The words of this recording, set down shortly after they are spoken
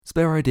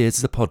Spare Ideas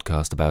is a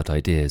podcast about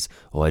ideas.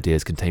 All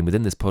ideas contained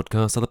within this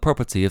podcast are the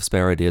property of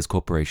Spare Ideas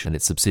Corporation and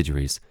its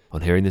subsidiaries.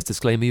 On hearing this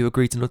disclaimer, you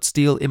agree to not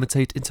steal,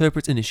 imitate,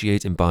 interpret,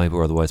 initiate, imbibe,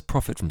 or otherwise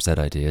profit from said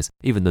ideas,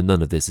 even though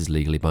none of this is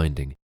legally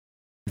binding.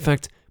 In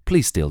fact,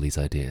 please steal these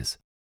ideas.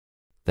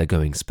 They're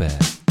going spare.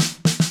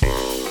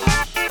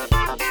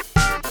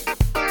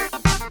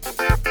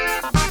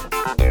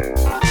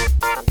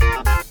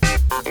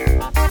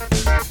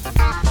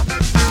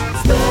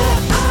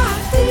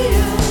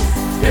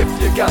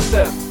 If you got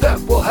them,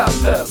 then we'll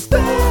have them.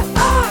 Spare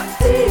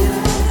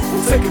ideas.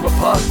 We'll take them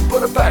apart and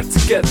put them back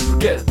together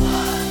again.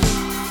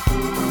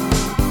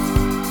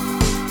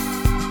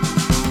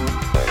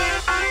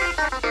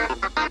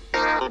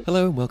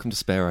 Hello and welcome to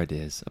Spare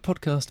Ideas, a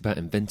podcast about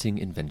inventing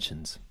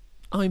inventions.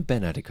 I'm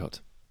Ben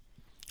Adicott.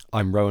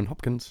 I'm Rowan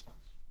Hopkins.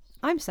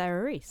 I'm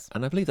Sarah Rees.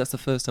 And I believe that's the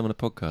first time on a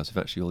podcast we've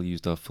actually all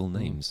used our full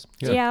names.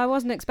 Yeah, I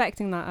wasn't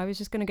expecting that. I was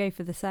just going to go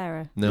for the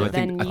Sarah. No, but I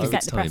think then you set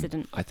it's the time.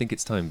 precedent. I think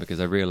it's time because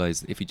I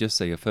realise if you just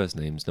say your first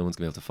names, no one's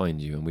going to be able to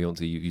find you, and we want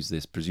to use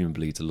this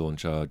presumably to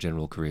launch our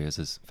general careers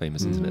as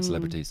famous internet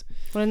celebrities.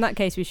 Well, in that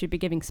case, we should be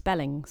giving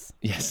spellings.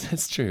 Yes,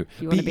 that's true.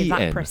 You want to be that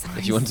B-E-N, precise.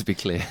 if you want to be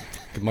clear.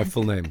 My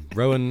full name,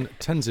 Rowan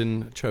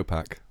Tenzin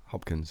Chopak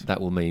Hopkins. That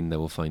will mean they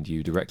will find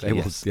you directly. They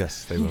will.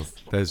 Yes, they will.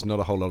 There's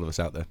not a whole lot of us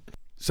out there.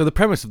 So the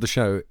premise of the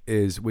show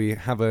is we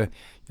have a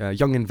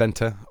young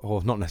inventor,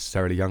 or not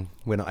necessarily young.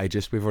 We're not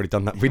ageist. We've already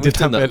done that. We did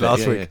that bit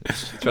last week.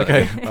 Yeah.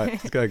 Okay, right,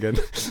 let's go again.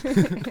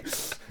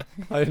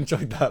 I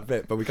enjoyed that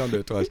bit, but we can't do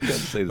it twice. Can't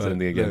say the same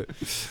thing again.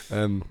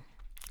 No.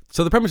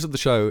 So the premise of the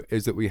show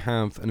is that we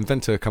have an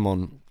inventor come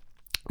on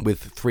with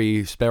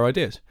 3 spare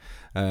ideas.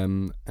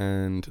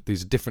 And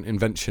these are different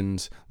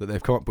inventions that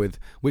they've come up with,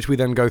 which we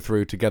then go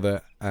through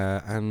together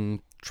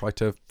and try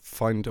to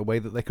find a way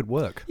that they could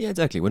work. Yeah,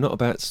 exactly. We're not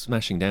about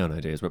smashing down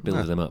ideas; we're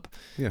building them up.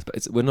 Yeah.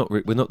 But we're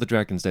not the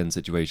Dragon's Den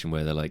situation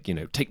where they're like,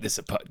 take this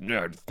apart.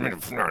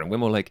 And we're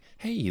more like,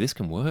 hey, this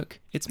can work.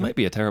 It might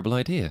be a terrible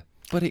idea,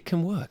 but it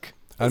can work.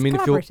 I mean,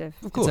 if collaborative.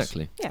 of course,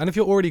 Exactly. Yeah. and if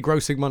you're already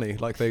grossing money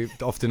like they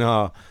often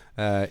are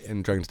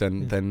in Dragon's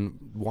Den, then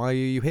why are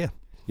you here?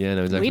 Yeah,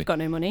 no, exactly. We've got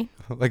no money.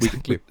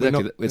 Exactly.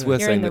 It's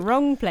worth You're saying in the that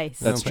wrong place.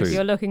 That's true.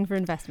 You're looking for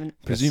investment.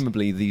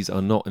 presumably these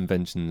are not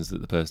inventions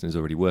that the person is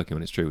already working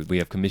on. It's true. We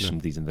have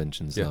commissioned these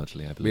inventions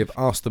largely, I We believe. have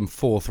asked them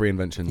for 3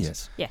 inventions.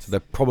 Yes. Yes. So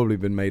they've probably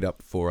been made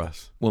up for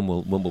us. One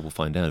we'll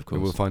find out, of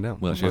course. We'll find out.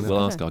 Well, We'll find we'll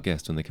out. ask our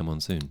guest when they come on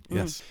soon.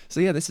 Yes.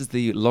 So yeah, this is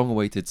the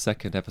long-awaited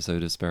second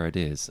episode of Spare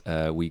Ideas.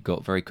 We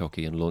got very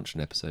cocky and launched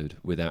an episode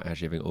without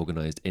actually having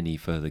organised any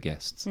further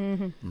guests,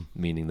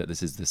 meaning that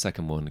this is the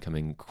second one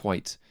coming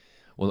quite,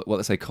 well,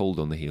 let's say cold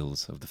on the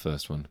heels of the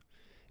first one,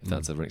 if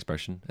that's ever an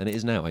expression. And it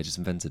is now. I just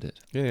invented it.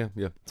 Yeah.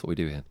 That's what we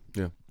do here.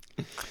 Yeah.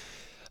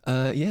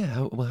 How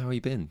have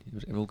you been?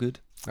 All good?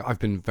 I've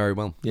been very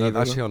well. Yeah, No,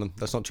 very actually, hold on.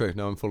 That's not true.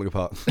 No, I'm falling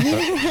apart.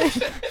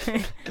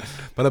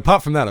 But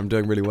apart from that, I'm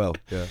doing really well.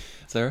 Yeah.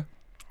 Sarah?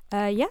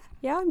 Yeah,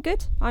 I'm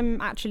good. I'm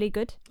actually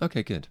good.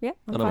 Okay, good. Yeah,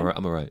 I'm And fine.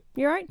 I'm all right.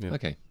 You're right? Yeah.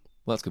 Okay.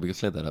 Well, that's good. We can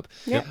clear that up.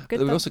 Yeah, good.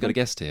 We've that's also got a good.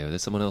 guest here.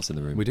 There's someone else in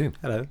the room. We do.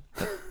 Hello.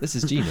 This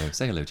is Gino.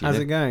 Say hello, Gino.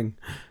 How's it going?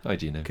 Hi,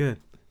 Gino. Good.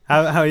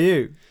 How are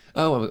you?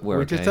 Oh, we're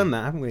We've okay. just done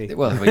that, haven't we?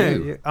 Well, how are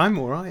you? I'm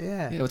all right,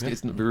 yeah. Yeah,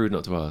 it's not rude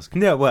not to ask.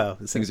 No, well,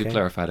 it's Things okay. you've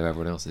clarified how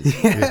everyone else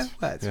is. Yeah,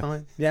 well, it's Yeah.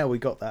 fine. Yeah, we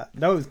got that.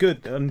 No, it was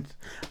good, and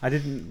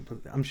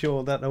I'm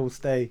sure that will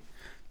stay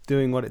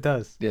doing what it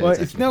does. Yeah, well,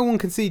 exactly. if no one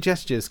can see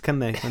gestures, can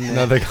they? When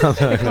No, they can't.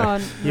 No, no.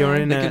 Can't, You're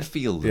no. in They a... can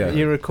feel them. Yeah.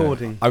 You're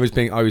recording. I was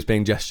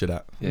being gestured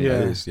at.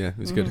 Yeah. It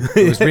was good.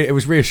 It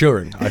was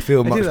reassuring. I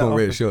feel I do much that more often.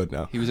 reassured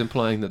now. He was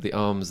implying that the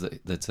arms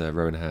that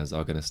Rowan has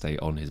are going to stay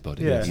on his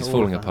body. Yeah, He's all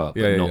falling of that. apart,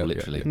 but Yeah, not yeah,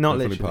 literally. yeah. Not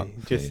fully literally,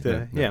 part. just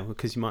Yeah,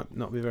 because you might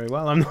not be very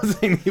well. I'm not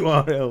saying you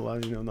are ill. I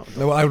mean, you're not.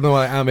 No, I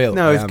am ill.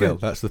 No, I it's am good. ill.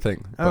 That's the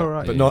thing. Oh, But-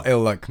 right. But not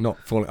ill, like not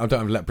falling. I don't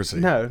have leprosy.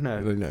 No.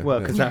 No, Well, no.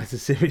 because that's a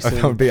serious That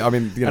would thing. be. I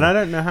mean, you And know, I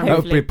don't know how. that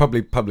would be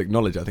Hopefully. public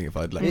knowledge. I think if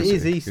I had It leprosy.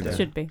 is Easter. you know.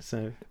 Should be.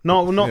 So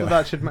not Yeah.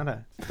 that should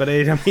matter. But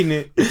you know, It's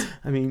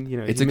you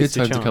a good missed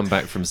time to chance. come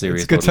back from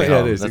serious It's good. bodily Yeah,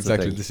 harm. it is That's the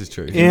exactly. thing. This is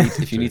true. Yeah.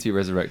 If you need to be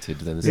resurrected,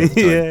 then this is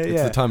the time. Yeah,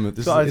 It's the time.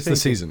 It's So I the think-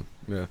 season.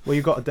 Yeah. Well,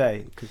 you got a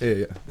day. 'cause-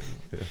 Yeah.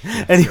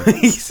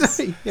 Anyway,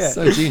 so, yeah.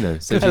 So Gino,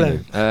 Hello.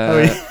 How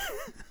are you?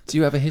 Do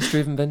you have a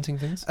history of inventing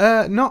things?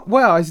 Not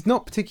well. It's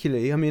not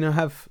particularly. I mean, I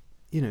have.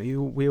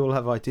 We all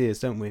have ideas,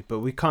 don't we? But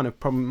we kind of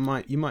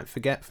you might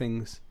forget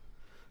things.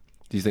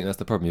 Do you think that's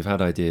the problem? You've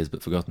had ideas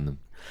but forgotten them.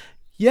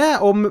 Yeah,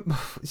 or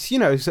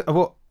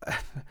what?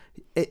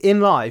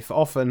 In life,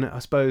 often I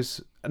suppose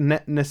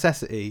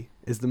necessity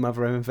is the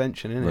mother of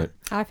invention, isn't Right. it?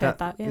 I've heard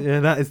that, yeah. Yeah,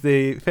 that is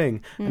the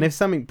thing. And Mm. if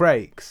something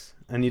breaks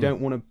and you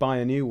don't want to buy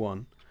a new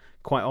one,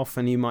 quite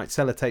often you might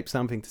sellotape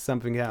something to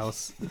something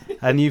else,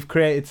 and you've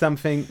created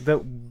something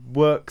that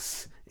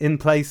works in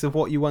place of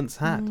what you once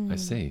had. I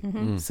see.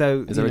 Mm-hmm.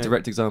 So Is there a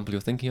direct example you're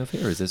thinking of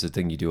here, or is this a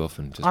thing you do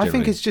often? Just I think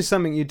generally? it's just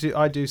something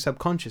I do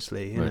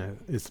subconsciously. Right.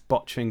 Is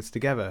botch things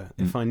together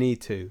if Mm. I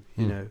need to.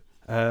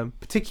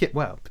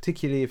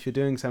 Particularly if you're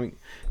doing something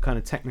kind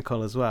of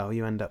technical as well,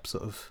 you end up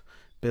sort of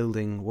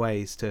building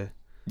ways to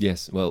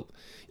Yes, well,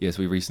 yes,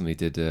 we recently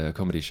did a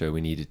comedy show.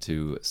 We needed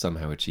to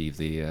somehow achieve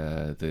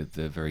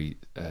the very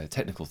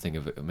technical thing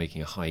of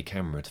making a high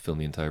camera to film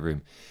the entire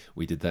room.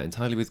 We did that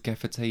entirely with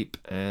gaffer tape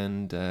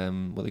and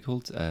what are they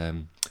called?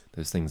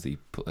 Those things that you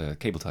put,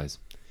 cable ties.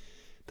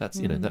 That's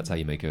that's how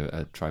you make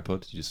a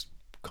tripod. You just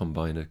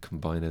combine a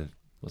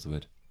what's the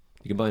word?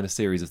 You combine a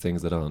series of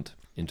things that aren't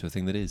into a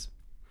thing that is.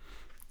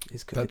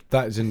 It's good.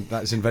 That is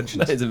invention.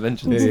 That is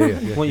invention.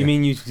 Yeah. What you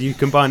mean? You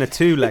combine a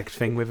two-legged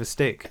thing with a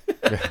stick?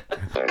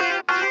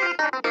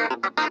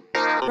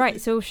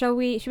 Right, so should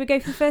we go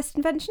for the first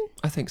invention?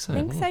 I think so. I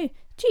think so.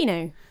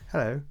 Gino.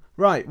 Hello.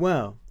 Right.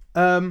 Well,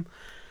 do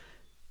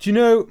you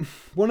know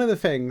one of the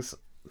things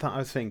that I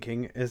was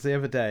thinking is the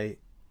other day,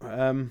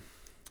 like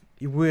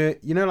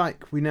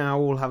we now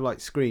all have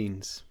like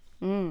screens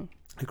Mm.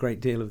 a great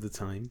deal of the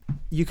time.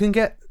 You can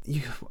get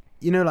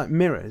like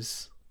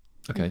mirrors.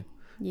 Okay.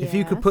 If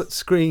you could put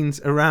screens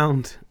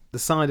around the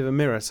side of a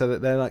mirror so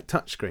that they're like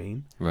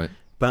touchscreen, Right.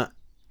 but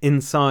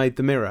inside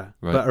the mirror,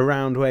 Right. but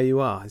around where you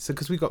are. So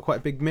because we've got quite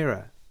a big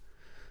mirror.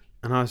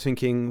 And I was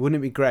thinking, wouldn't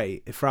it be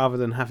great if rather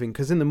than having...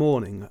 Because in the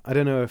morning, I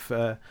don't know if...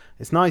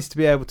 it's nice to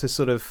be able to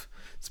sort of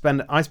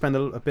spend... I spend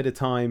a bit of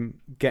time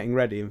getting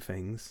ready and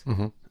things.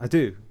 Mm-hmm. I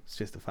do. It's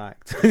just a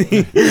fact.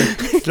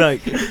 It's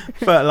like...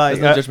 But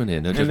like... There's no judgment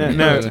here. No judgment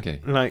no, here. It's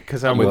okay. Like,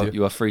 because I'm with you.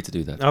 You are free to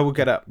do that. I will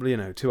get up,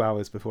 2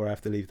 hours before I have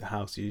to leave the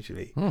house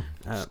usually.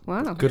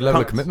 Wow. Good level of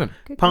Part- commitment.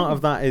 Good Part call.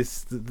 of that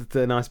is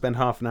then I spend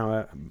half an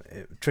hour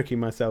tricking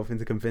myself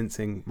into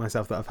convincing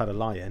myself that I've had a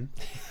lie-in.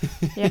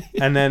 Yeah.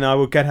 And then I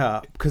will get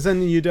up, because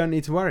then you don't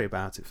need to worry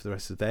about it for the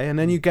rest of the day. And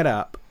then you get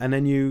up, and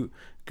then you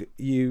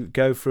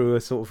go through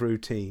a sort of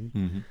routine,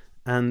 Mm-hmm.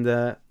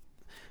 and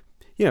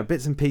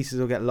bits and pieces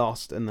will get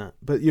lost and that.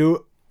 But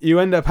you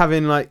end up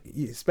having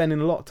spending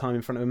a lot of time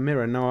in front of a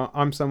mirror. Now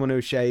I'm someone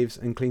who shaves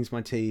and cleans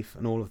my teeth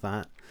and all of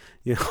that.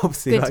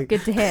 Obviously,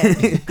 Good to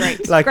hear.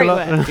 Great. Like a Great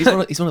lot- work.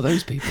 He's one of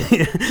those people.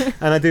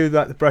 and I do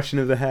like the brushing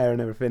of the hair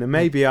and everything. And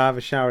maybe I have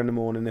a shower in the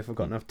morning if I've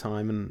got enough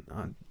time.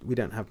 And we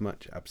don't have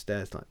much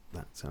upstairs like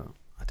that, so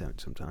I don't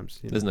sometimes.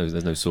 There's no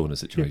sauna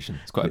situation.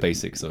 It's quite a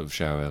basic sort of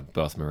shower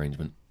bathroom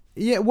arrangement.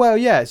 Yeah, well,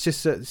 yeah. It's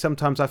just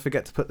sometimes I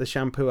forget to put the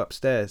shampoo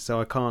upstairs,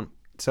 so I can't.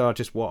 So I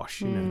just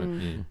wash, Yeah.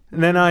 And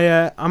then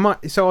I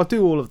might. So I'll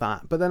do all of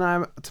that, but then I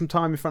have some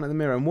time in front of the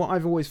mirror. And what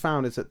I've always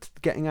found is that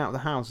getting out of the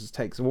house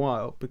takes a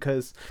while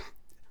because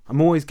I'm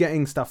always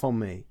getting stuff on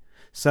me.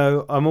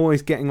 So I'm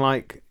always getting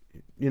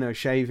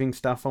shaving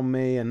stuff on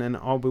me, and then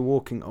I'll be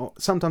walking. Or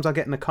sometimes I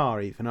get in the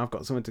car even. I've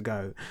got somewhere to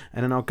go,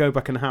 and then I'll go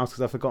back in the house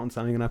because I've forgotten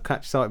something, and I'll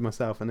catch sight of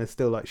myself, and there's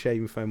still like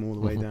shaving foam all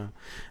the way down.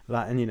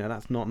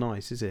 That's not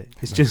nice, is it?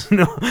 It's just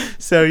not.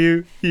 So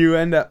you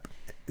end up.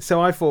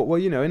 So I thought,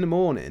 well, in the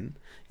morning,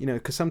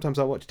 because sometimes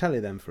I watch telly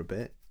then for a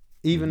bit,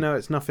 even though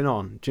it's nothing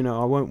on.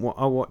 I won't.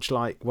 I'll watch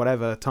like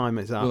whatever time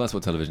it's up. Well, that's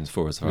what television's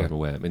for, as far as I'm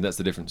aware. I mean, that's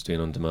the difference between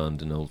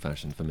on-demand and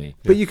old-fashioned for me.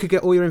 But you could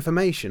get all your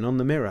information on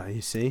the mirror,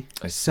 you see.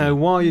 I see. So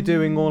while you're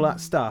doing all that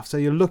stuff, so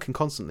you're looking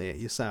constantly at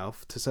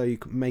yourself so you're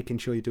making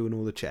sure you're doing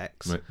all the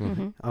checks. Right.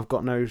 Mm-hmm. I've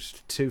got no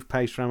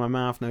toothpaste around my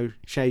mouth, no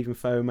shaving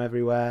foam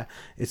everywhere.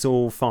 It's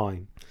all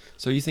fine.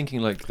 So are you thinking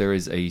like there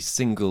is a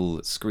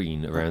single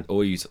screen around,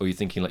 or are you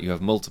thinking like you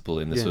have multiple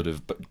in the sort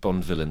of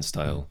Bond villain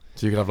style?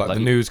 So you could have like Like-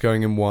 the news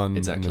going in one.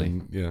 Exactly.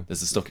 And then,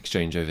 There's a stock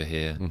exchange over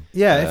here.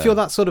 Yeah, if you're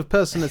that sort of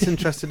person that's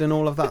interested in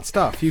all of that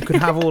stuff, you could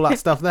have all that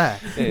stuff there.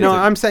 No,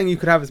 I'm saying you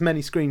could have as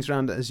many screens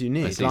around it as you I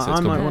need. see. Like, So I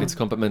might want- it's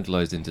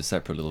compartmentalised into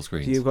separate little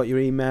screens. You've got your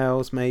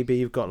emails, maybe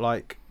you've got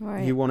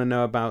Right. you want to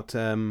know about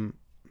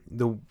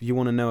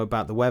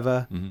the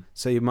weather, Mhm.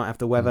 so you might have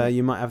the weather.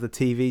 You might have the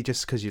TV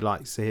just because you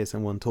like to hear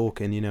someone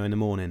talking, in the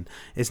morning.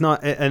 It's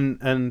not,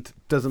 and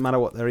doesn't matter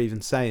what they're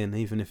even saying,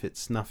 even if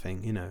it's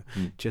nothing,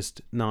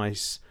 just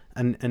nice.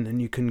 And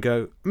you can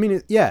go. I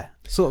mean,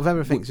 sort of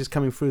everything's just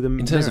coming through the.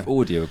 In terms of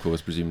audio, of course,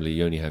 presumably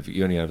you only have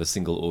a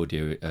single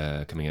audio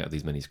coming out of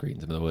these many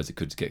screens. Otherwise, it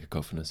could get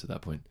cacophonous at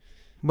that point.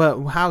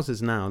 Well,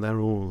 houses now, they're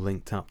all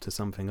linked up to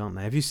something, aren't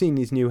they? Have you seen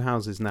these new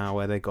houses now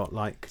where they got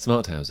like...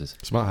 Smart houses.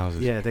 Smart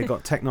houses. Yeah, they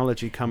got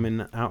technology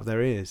coming out of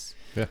their ears.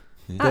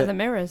 Out of the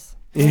mirrors.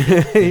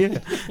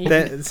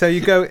 Yeah. So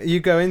you go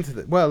into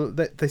the... Well,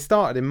 they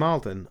started in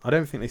Malden. I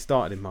don't think they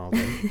started in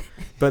Malden,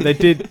 but they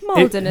did...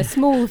 Malden, a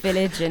small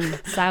village in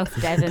South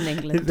Devon,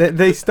 England.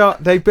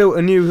 They built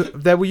a new...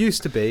 There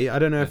used to be... I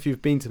don't know if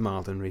you've been to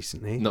Malden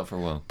recently. Not for a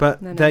while.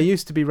 But No. there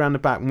used to be round the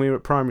back when we were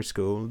at primary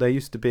school. There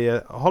used to be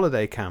a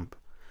holiday camp.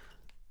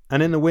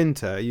 And in the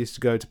winter, I used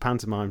to go to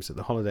pantomimes at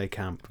the holiday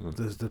camp.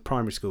 The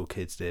primary school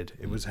kids did.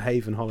 It was a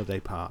Haven Holiday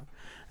Park.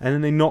 And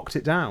then they knocked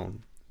it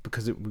down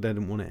because they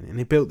didn't want it. And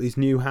they built these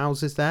new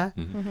houses there.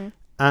 Mm-hmm.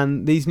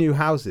 And these new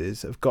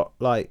houses have got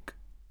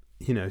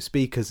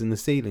speakers in the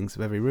ceilings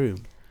of every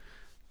room.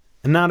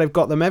 And now they've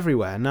got them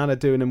everywhere. Now they're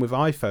doing them with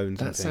iPhones and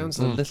That things. sounds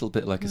a little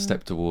bit like a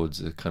step towards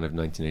a kind of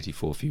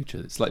 1984 future.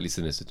 It's slightly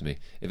sinister to me.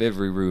 If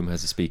every room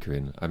has a speaker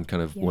in, I'm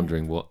kind of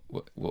wondering what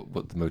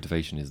the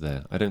motivation is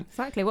there. I don't.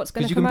 Exactly. What's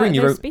going to you come can out bring of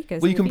your those own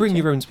speakers? Well, you in the can bring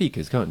future? your own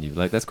speakers, can't you?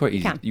 Like that's quite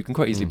easy. Can. You can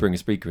quite easily bring a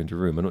speaker into a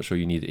room. I'm not sure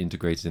you need it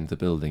integrated into the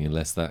building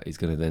unless that is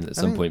going to then at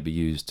some point be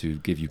used to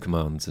give you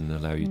commands and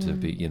allow you to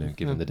be,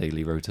 given the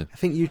daily rota. I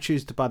think you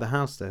choose to buy the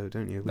house, though,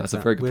 don't you? With That's a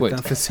very good with point.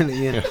 That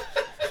facility in.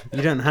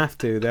 You don't have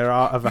to. There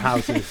are other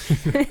houses.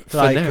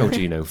 For now,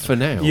 Gino. For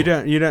now. You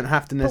don't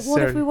have to But what if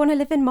necessarily. we want to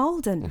live in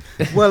Malden?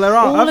 Well, there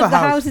are All other of the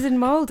houses. houses in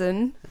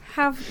Malden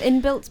have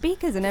inbuilt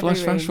speakers in every room.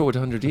 Flash forward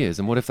 100 years,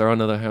 and what if there are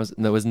another house?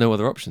 No, there's no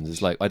other options.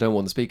 It's like I don't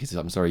want the speakers.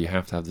 I'm sorry, you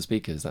have to have the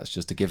speakers. That's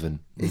just a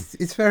given.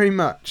 It's very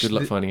much. Good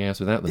luck finding a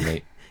house without them,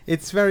 mate.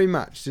 It's very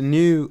much the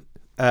new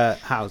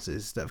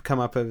houses that have come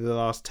up over the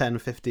last 10,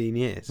 15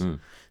 years.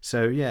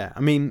 So yeah, I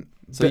mean.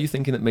 So you're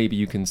thinking that maybe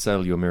you can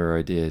sell your mirror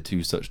idea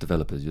to such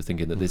developers? You're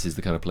thinking that this is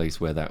the kind of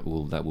place where that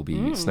will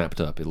be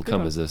snapped up. It'll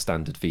come as a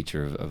standard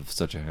feature of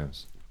such a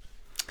house.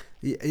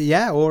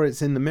 Yeah, or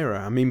it's in the mirror.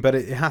 I mean, but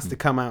it has to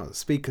come out.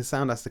 Speaker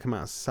sound has to come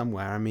out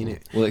somewhere. I mean,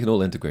 it. Well, it can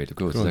all integrate, of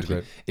course. Can all Exactly.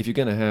 integrate. If you're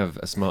going to have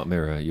a smart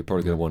mirror, you're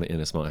probably going to want it in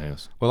a smart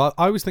house. Well,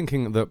 I was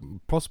thinking that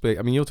possibly,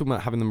 I mean, you're talking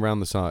about having them around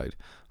the side.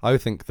 I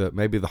would think that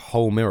maybe the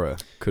whole mirror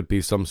could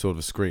be some sort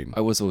of screen.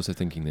 I was also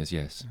thinking this,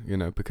 yes.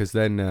 Because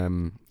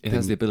then... It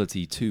has the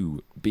ability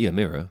to be a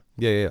mirror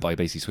Yeah. by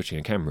basically switching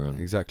a camera on.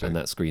 Exactly. And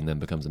that screen then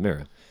becomes a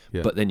mirror.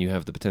 Yeah. But then you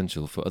have the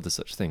potential for other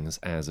such things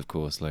as, of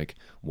course, like,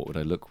 what would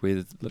I look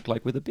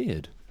like with a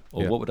beard?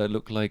 Or Yeah. what would I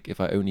look like if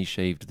I only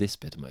shaved this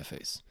bit of my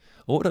face?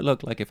 Or what would I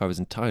look like if I was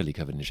entirely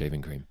covered in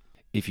shaving cream?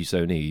 If you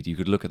so need, you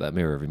could look at that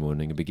mirror every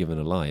morning and be given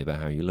a lie about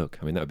how you look.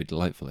 I mean, that would be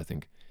delightful, I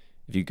think.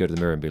 If you go to the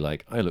mirror and be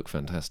like, I look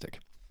fantastic.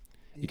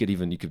 You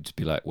could just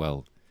be like,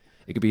 well,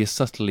 it could be a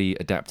subtly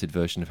adapted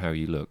version of how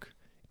you look,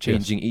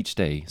 changing each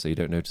day so you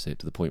don't notice it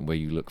to the point where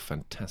you look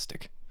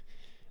fantastic.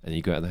 And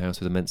you go out of the house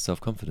with immense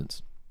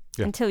self-confidence.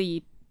 Yeah. Until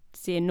you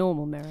see a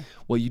normal mirror.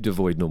 Well, you'd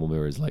avoid normal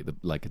mirrors like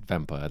a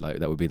vampire. Like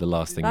that would be the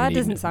last thing. That you need.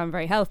 doesn't sound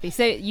very healthy.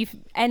 So you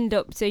end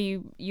up,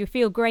 you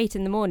feel great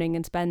in the morning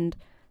and spend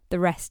the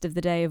rest of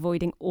the day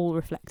avoiding all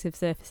reflective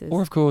surfaces.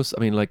 Or of course,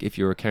 I mean, like if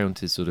your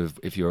account is sort of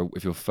if your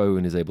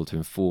phone is able to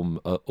inform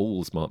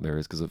all smart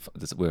mirrors, because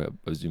we're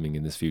assuming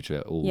in this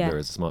future all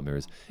mirrors are smart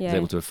mirrors, is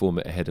able to inform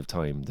it ahead of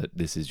time that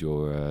this is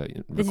your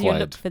required. This is your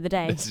look for the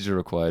day. This is your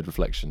required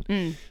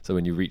reflection. So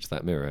when you reach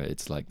that mirror,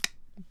 it's like.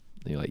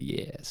 You're like,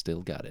 yeah,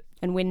 still got it.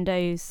 And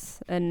windows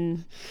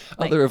and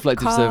other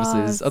reflective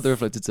cars.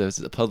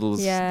 surfaces,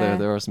 puddles. Yeah.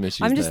 There are some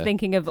issues. I'm just there.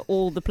 thinking of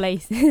all the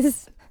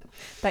places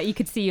that you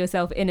could see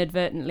yourself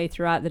inadvertently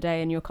throughout the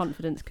day, and your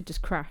confidence could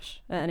just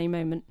crash at any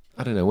moment.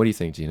 I don't know. What do you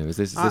think, Gino? Is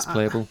this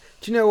playable?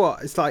 Do you know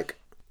what? It's like,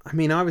 I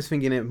mean, I was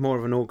thinking it more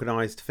of an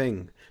organised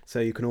thing. So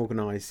you can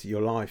organise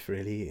your life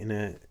really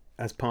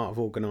as part of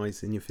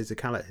organising your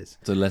physicalities.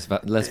 So less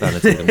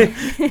vanity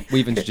than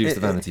we've introduced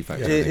the vanity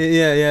factor. I think.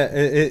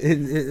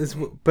 It's,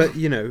 but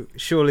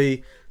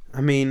surely,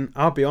 I mean,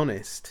 I'll be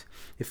honest.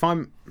 If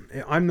I'm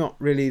not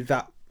really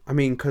that. I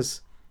mean,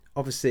 because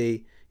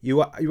obviously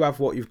you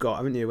have what you've got,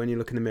 haven't you? When you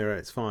look in the mirror,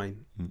 it's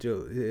fine.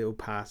 It'll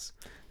pass.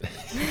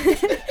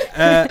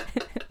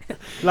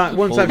 Like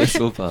All this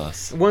will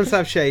pass. once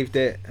I've shaved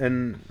it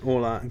and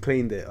all that and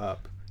cleaned it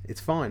up, it's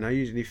fine. I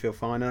usually feel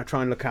fine, and I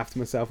try and look after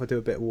myself. I do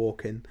a bit of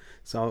walking,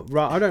 so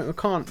I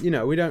can't.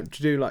 We don't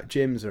do like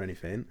gyms or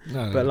anything.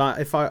 No. But like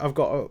if I've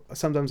got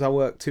sometimes I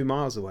work 2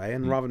 miles away,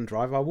 and rather than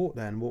drive, I walk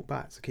there and walk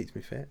back. So it keeps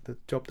me fit. The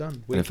job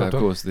done. And in fact, of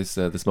course, this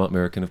the smart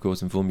mirror can of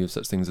course inform you of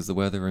such things as the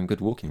weather and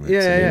good walking routes.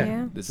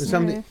 Yeah. This There's is-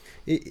 something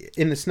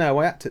in the snow.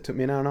 It took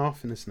me an hour and a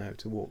half in the snow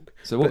to walk.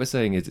 So what we're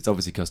saying is it's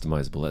obviously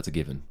customizable. That's a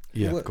given.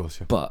 Yeah, of course.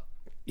 Yeah. But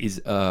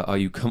are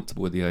you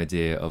comfortable with the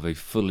idea of a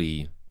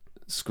full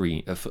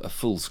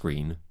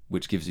screen,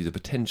 which gives you the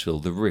potential,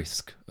 the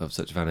risk of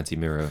such vanity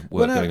mirror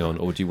work going on,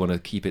 or do you want to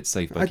keep it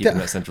safe by keeping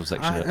that central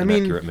section an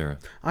accurate mirror?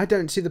 I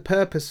don't see the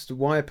purpose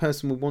why a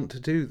person would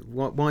want to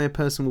why a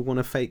person would want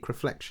a fake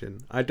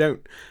reflection. I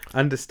don't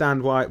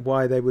understand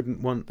why they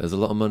wouldn't want. There's a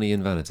lot of money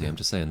in vanity. I'm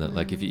just saying that.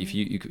 Like if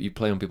you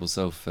play on people's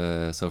self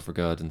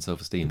regard and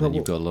self esteem, then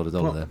you've got a lot of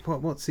dollar there.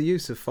 What's the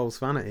use of false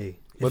vanity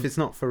if Well, it's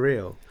not for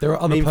real? There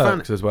are other I mean,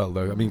 perks as well,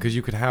 though. I mean, because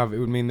you could have, it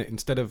would mean that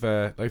instead of,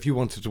 like if you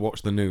wanted to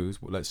watch the news,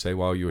 let's say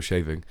while you were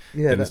shaving,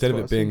 then that's instead of what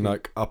I it was being thinking.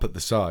 like up at the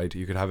side,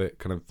 you could have it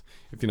kind of,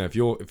 if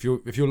you're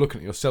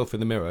looking at yourself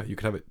in the mirror, you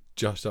could have it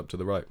just up to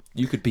the right,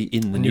 You could be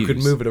in the and news. you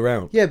could move it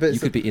around. Yeah, but You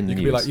could be in the You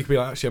could news. be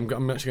like, actually,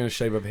 I'm actually going to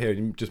shave over here. And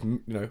you just,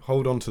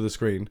 hold on to the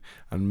screen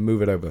and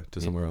move it over to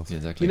somewhere else. Yeah,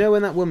 exactly.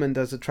 when that woman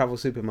does a travel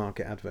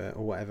supermarket advert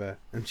or whatever,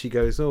 and she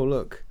goes, "Oh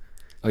look,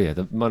 Oh yeah,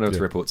 the Minority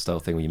Yeah. Report style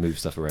thing where you move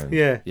stuff around.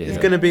 it's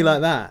exactly. going to be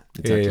like that."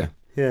 Exactly. Yeah.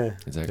 Yeah.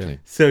 Exactly.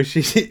 So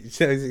you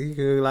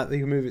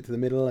can move it to the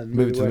middle and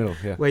Move it to the middle.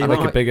 Yeah. where you Make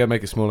want. it bigger,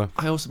 make it smaller.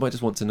 I also might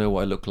just want to know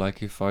what I look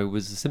like if I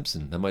was a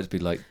Simpson. That might just be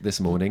like, this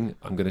morning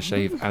I'm going to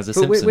shave as a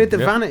But Simpson. with the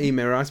Yeah. vanity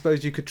mirror, I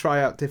suppose you could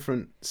try out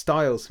different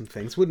styles and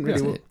things. Wouldn't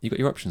That's really it. You got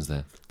your options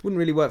there. wouldn't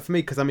really work for me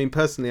because I mean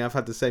personally I've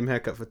had the same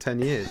haircut for 10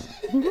 years.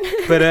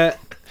 But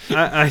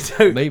I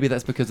don't. Maybe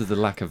that's because of the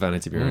lack of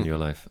vanity mirror in your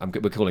life.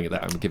 We're calling it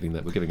that. We're giving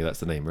it that's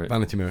the name, right?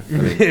 Vanity mirror. I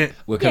mean,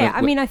 we're kind Yeah, of,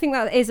 I mean, I think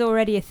that is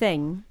already a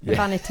thing. Yeah.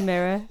 Vanity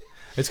mirror.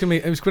 It's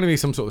gonna be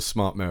some sort of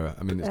smart mirror.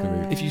 I mean, it's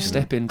gonna be. if you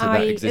step into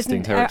that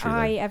existing territory,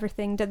 eye, then,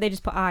 everything. Don't they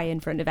just put eye in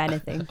front of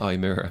anything? eye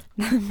mirror.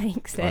 That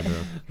makes I it.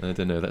 know. I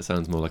don't know. That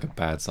sounds more like a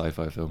bad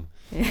sci-fi film.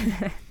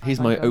 Yeah. Here's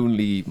Oh my God.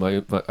 only,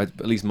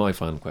 at least my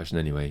final question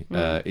anyway.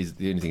 Is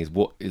the only thing is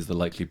what is the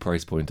likely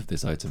price point of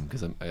this item?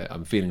 Because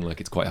I'm feeling like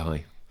it's quite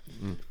high.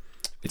 Mm.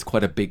 It's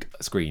quite a big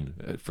screen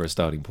for a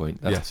starting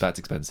point. That's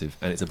expensive,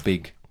 and it's a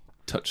big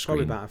touch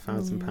Probably screen. about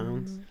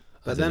 £1,000.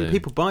 But don't then know.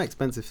 people buy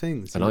expensive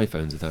things. An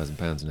iPhone's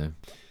 £1,000 now.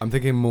 I'm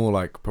thinking more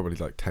like probably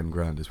like 10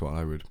 grand is what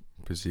I would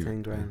presume.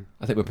 10 grand.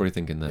 I think we're probably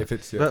thinking that. If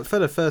it's But for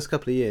the first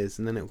couple of years,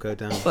 and then it'll go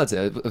down. Well, that's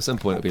it. At some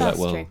point, it'll be That's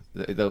like,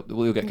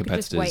 we'll get You could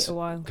just wait competitors a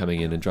while.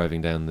 coming in and driving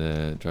down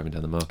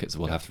the market, so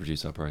we'll have to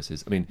reduce our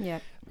prices. I mean, Yeah.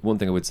 one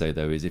thing I would say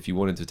though is if you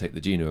wanted to take the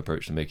Geno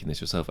approach to making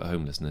this yourself at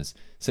home, listeners,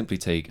 simply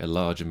take a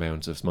large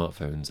amount of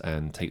smartphones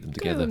and tape them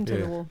together. Glue 'em to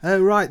Yeah. the wall.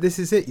 Oh right, this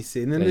is it. You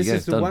see, and then There you this go,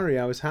 is the done. worry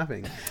I was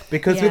having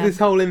because with Yeah. this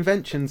whole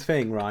inventions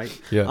thing, right?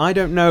 Yeah. I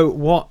don't know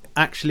what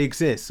actually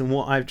exists and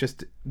what I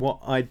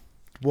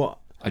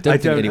don't I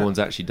think don't- anyone's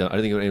actually done. I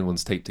don't think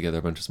anyone's taped together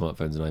a bunch of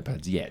smartphones and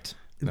iPads yet.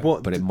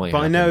 what. but it might But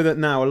I happen. know that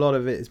now a lot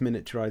of it is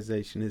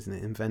miniaturization, isn't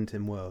it?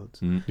 Inventing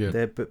worlds. Mm.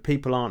 Yeah. But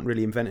people aren't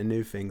really inventing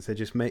new things. They're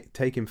just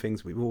taking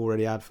things we've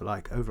already had for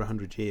like over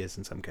 100 years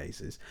in some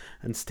cases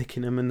and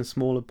sticking them in a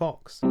smaller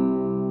box.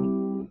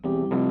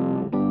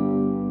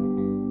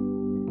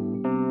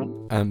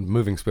 And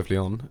moving swiftly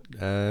on,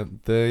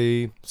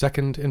 the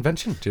second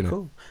invention, do you know?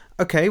 Cool.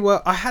 Okay,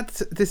 well, I had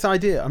this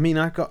idea. I mean,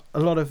 I got a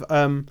lot of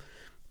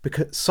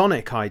because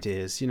sonic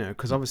ideas,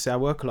 because obviously I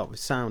work a lot with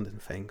sound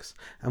and things.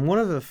 And one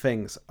of the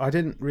things I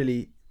didn't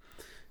really,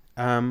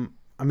 I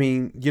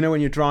mean,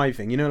 when you're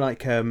driving,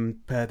 like the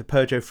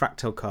Peugeot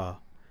Fractal car.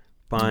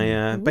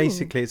 By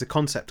basically, it's a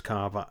concept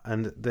car,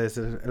 and there's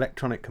an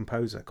electronic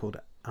composer called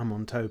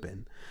Amon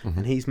Tobin,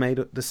 and he's made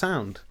up the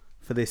sound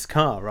for this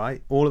car,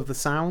 right? All of the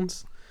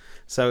sounds.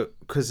 So,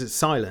 because it's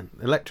silent,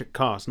 electric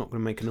car is not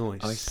going to make a noise.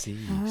 I see.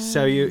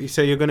 So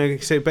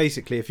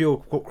basically, if you're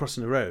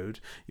crossing the road,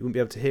 you wouldn't be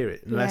able to hear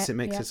it unless it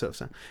makes a sort of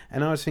sound.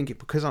 And I was thinking,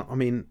 because I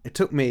mean, it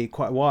took me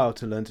quite a while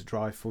to learn to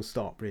drive full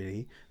stop,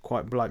 really,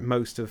 quite like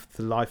most of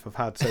the life I've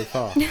had so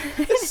far.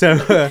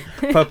 So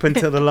up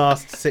until the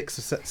last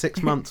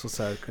 6 months or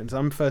so, because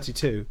I'm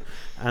 32,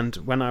 and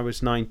when I was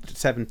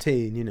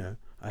 17,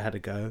 I had a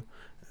go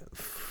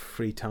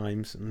 3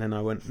 times, and then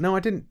I went. No, I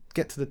didn't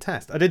get to the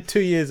test. I did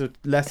 2 years of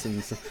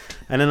lessons,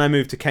 and then I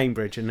moved to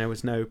Cambridge, and there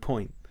was no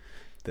point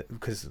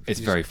because It's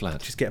very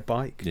flat. Just get a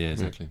bike. Yeah,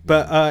 exactly.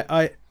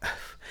 But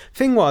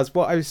thing was,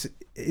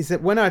 is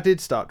that when I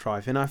did start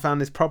driving, I found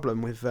this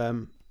problem with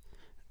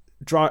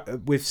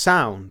with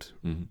sound,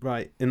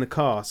 right, in the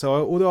car. So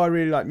although I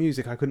really like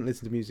music, I couldn't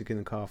listen to music in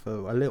the car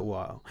for a little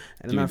while.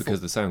 And Do you then mean I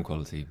because the sound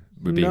quality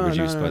would be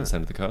reduced by the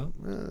sound of the car?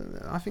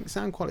 I think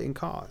sound quality in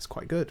car is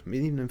quite good. I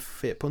mean, even in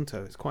Fiat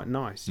Punto, it's quite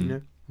nice, you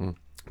know. Mm.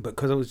 But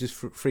because I was just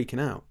freaking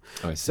out,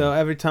 I see. so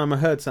every time I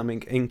heard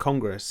something in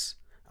Congress,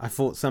 I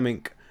thought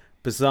something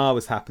bizarre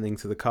was happening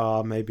to the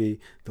car. Maybe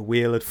the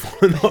wheel had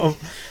fallen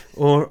off,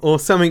 or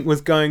something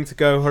was going to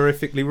go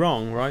horrifically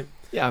wrong. Right?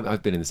 Yeah,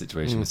 I've been in the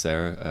situation with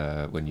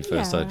Sarah. When you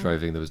first started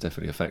driving, there was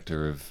definitely a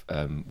factor of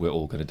we're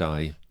all going to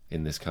die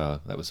in this car.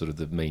 That was sort of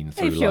the main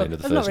through line of the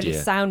That's not first really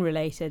year. sound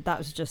related. That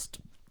was just,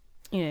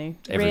 Everything.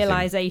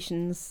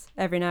 realizations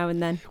every now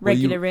and then. Well,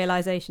 Regular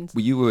realizations.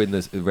 Well, you were in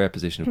the rare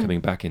position of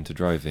coming back into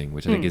driving,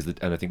 which I think is,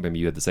 and I think maybe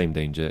you had the same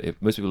danger.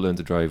 Most people learn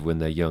to drive when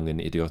they're young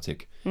and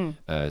idiotic,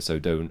 so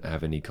don't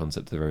have any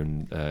concept of their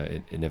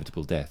own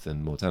inevitable death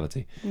and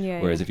mortality.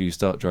 Whereas if you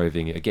start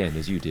driving again,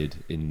 as you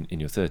did in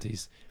your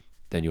 30s,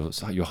 then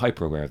you're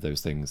hyper aware of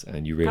those things,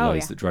 and you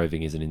realise that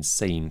driving is an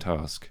insane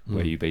task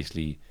where you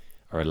basically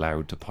are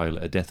allowed to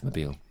pilot a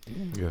deathmobile.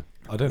 Yeah.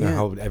 I don't know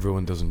how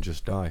everyone doesn't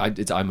just die.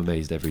 I'm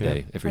amazed every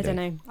day. I don't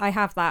know. I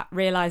have that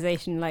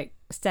realization like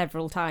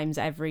several times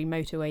every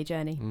motorway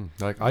journey.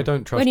 Like, I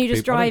don't trust When you're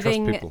just people. I don't trust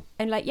driving people.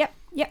 and like, yep,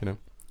 You know?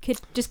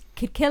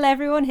 could kill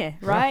everyone here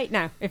right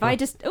now. If I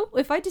just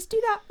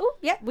do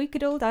that, we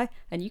could all die,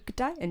 and you could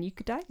die, and you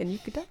could die, and you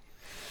could die.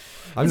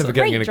 I'm It's never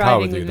getting in great a car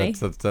with driving you.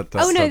 with me. That's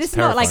Oh no, this is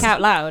not like terrifying.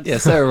 out loud. Yeah,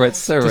 Sarah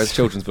writes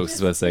children's books,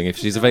 is worth saying. If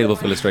she's available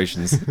for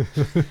illustrations.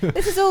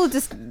 This is all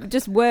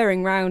just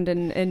whirring round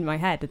in my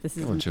head. This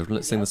is Come on, children,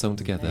 let's sing the song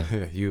together.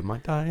 Yeah, you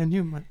might die and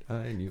you might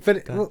die and you But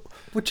might die. well,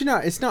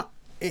 it's not.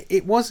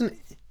 It wasn't.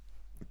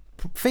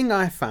 Thing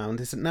I found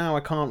is that now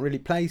I can't really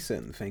play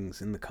certain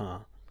things in the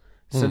car.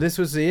 So this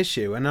was the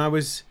issue, and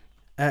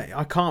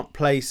I can't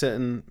play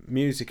certain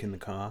music in the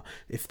car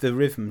if the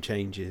rhythm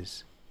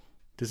changes.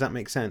 Does that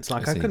make sense?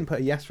 Like I I see. couldn't put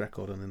a Yes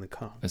record on in the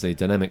car. I say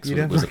dynamics You'd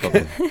have was a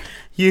problem.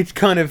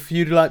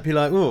 You'd like be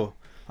like, oh,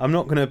 I'm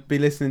not going to be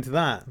listening to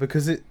that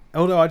because it.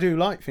 Although I do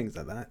like things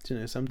like that,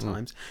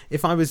 sometimes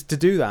if I was to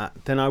do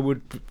that, then I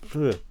would.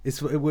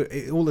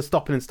 All the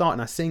stopping and starting,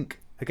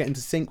 I get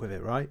into sync with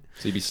it, right?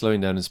 So you'd be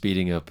slowing down and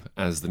speeding up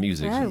as the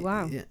music Oh,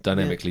 wow. Yeah,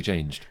 dynamically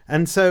changed. yeah.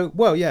 And so,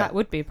 well, yeah. That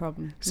would be a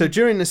problem. So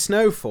during the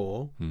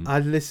snowfall,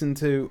 I'd listen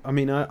to. I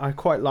mean, I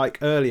quite like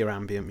earlier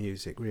ambient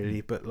music,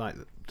 really, but like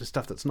the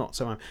stuff that's not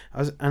so.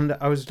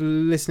 I was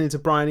listening to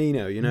Brian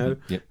Eno,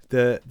 Yep.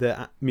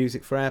 the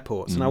music for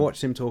airports, and I Mhm.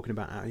 watched him talking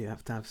about how you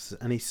have to have,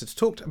 and he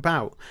talked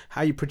about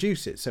how you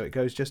produce it, so it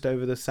goes just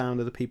over the sound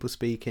of the people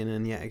speaking,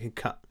 and yet it can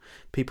cut.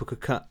 People could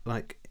cut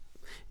like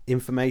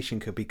information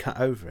could be cut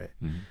over it.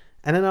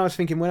 And then I was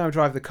thinking, when I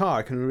drive the car,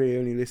 I can really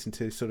only listen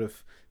to sort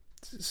of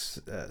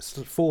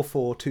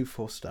 4/4,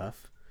 2/4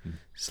 stuff,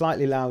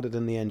 slightly louder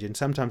than the engine.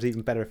 Sometimes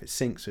even better if it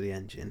syncs with the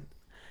engine,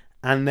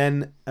 and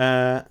then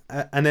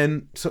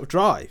sort of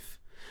drive.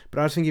 But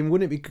I was thinking,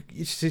 wouldn't it be?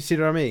 You see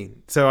what I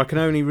mean? So I can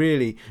only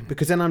really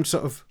because then I'm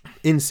sort of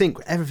in sync.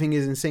 Everything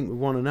is in sync with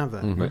one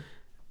another. Right.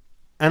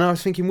 And I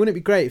was thinking, wouldn't it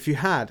be great if you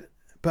had?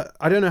 But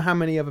I don't know how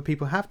many other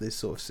people have this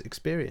sort of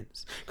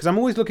experience. Because I'm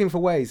always looking for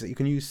ways that you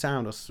can use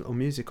sound or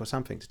music or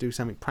something to do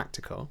something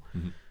practical.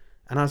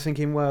 And I was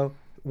thinking, well,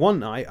 one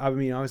night, I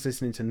was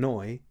listening to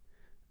Noi,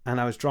 and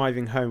I was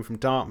driving home from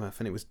Dartmouth,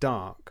 and it was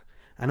dark,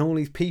 and all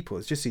these people,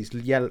 it's just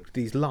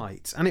these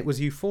lights, and it was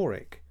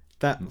euphoric.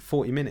 That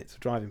 40 minutes of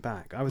driving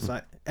back, I was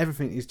like,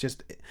 everything is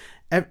just.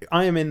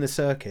 I am in the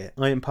circuit.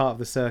 I am part of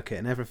the circuit,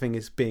 and everything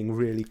is being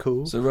really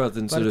cool. So rather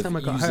than By sort the of time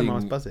I got home, I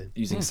was buzzing.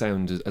 using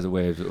sound as a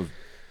way of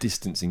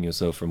distancing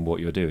yourself from what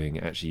you're doing,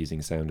 actually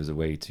using sound as a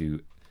way to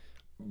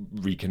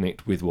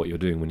reconnect with what you're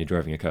doing when you're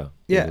driving a car.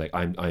 Yeah. Like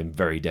I'm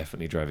very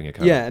definitely driving a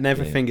car. Yeah, and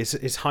everything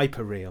is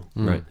hyper real,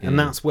 Right. and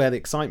that's where the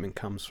excitement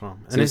comes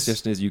from. So And the it's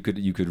suggestion is you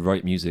could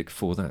write music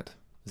for that.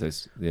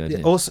 That's the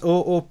idea.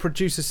 or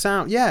produce a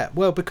sound. Yeah,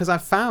 well, because I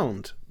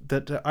found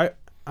that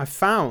I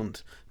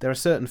found there are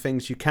certain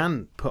things you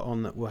can put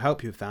on that will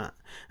help you with that,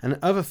 and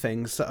other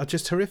things that are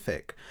just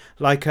horrific.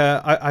 Like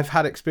I've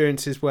had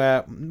experiences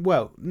where,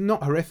 well,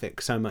 not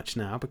horrific so much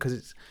now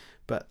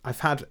but I've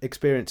had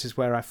experiences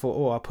where I thought,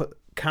 oh, I put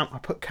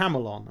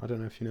Camel on. I don't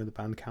know if you know the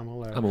band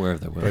Camel. I'm aware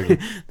of that word.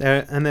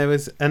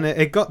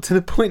 It got to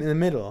the point in the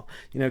middle,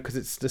 because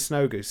it's the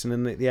Snow Goose, and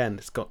then at the end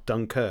it's got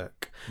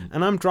Dunkirk,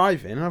 and I'm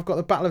driving, and I've got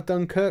the Battle of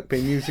Dunkirk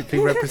being musically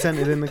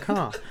represented in the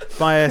car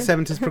by a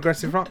 70s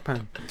progressive rock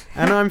band,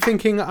 and I'm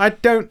thinking,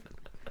 do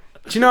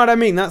you know what I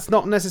mean? That's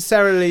not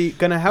necessarily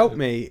going to help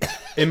me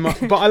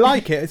but I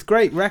like it. It's a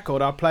great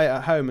record. I'll play it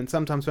at home and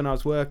sometimes when I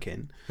was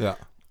working. Yeah.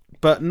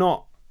 But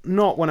not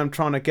when I'm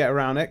trying to get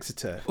around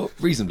Exeter. Well,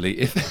 reasonably,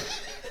 if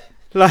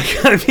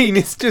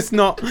It's just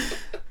not.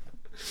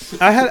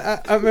 I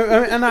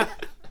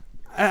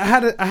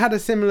had a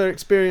similar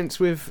experience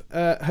with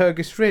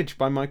Hergus Ridge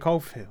by Mike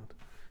Oldfield.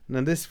 Now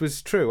this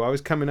was true. I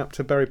was coming up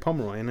to Berry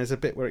Pomeroy, and there's a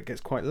bit where it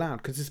gets quite loud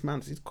because this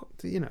man's,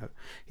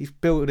 he's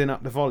building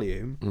up the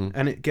volume,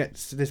 and it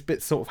gets this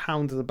bit sort of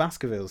Hound of the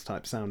Baskervilles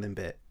type sounding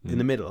bit in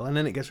the middle, and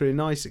then it gets really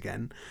nice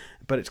again,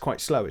 but it's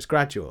quite slow. It's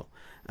gradual.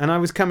 And I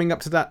was coming up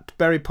to that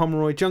Berry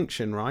Pomeroy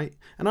junction, right?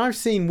 And I've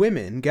seen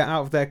women get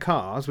out of their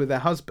cars with their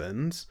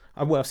husbands.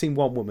 I've seen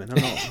one woman.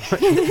 I'm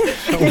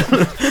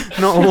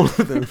not all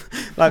of them.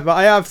 But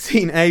I have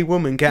seen a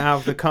woman get out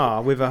of the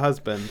car with her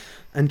husband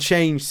and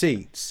change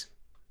seats.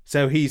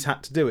 So he's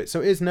had to do it.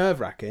 So it is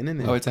nerve-wracking, isn't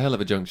it? it's a hell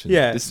of a junction.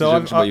 Yeah, This is so a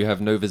junction where you have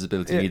no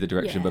visibility in either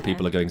direction, Yeah. but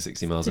people are going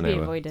 60 miles To an be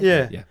hour. avoided.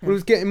 Yeah. Yeah. Well, it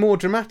was getting more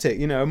dramatic,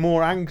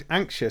 more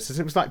anxious, as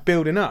it was like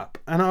building up.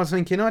 And I was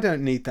thinking, I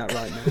don't need that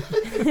right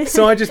now.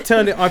 So I just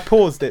I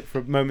paused it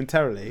for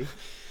momentarily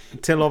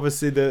until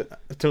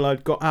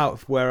I'd got out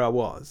of where I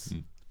was.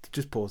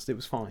 Just paused. It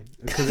was fine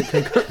because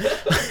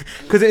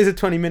it is a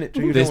 20-minute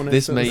drive.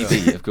 This may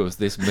be, of course,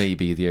 this may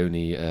be the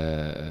only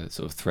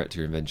sort of threat to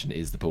your invention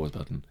is the pause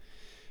button,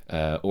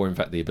 or in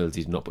fact the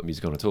ability to not put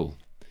music on at all.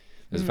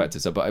 There's a factor.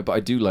 So, but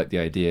I do like the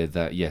idea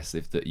that yes,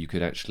 that you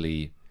could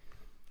actually,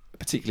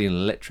 particularly in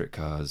electric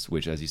cars,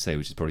 which, as you say,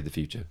 which is probably the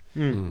future,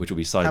 which will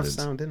be silent. Have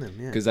sound in them,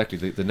 yeah. Because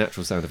exactly, the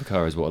natural sound of a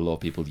car is what a lot of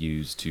people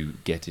use to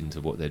get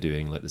into what they're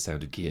doing, like the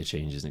sound of gear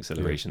changes and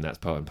acceleration. That's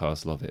part and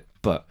parcel of it.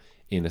 But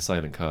in a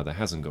silent car that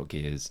hasn't got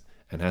gears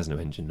and has no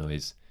engine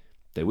noise,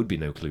 there would be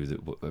no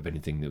clue of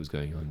anything that was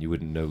going on. You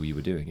wouldn't know you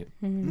were doing it.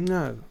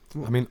 No.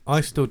 I mean,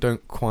 I still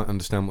don't quite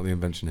understand what the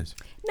invention is.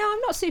 No, I'm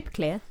not super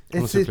clear.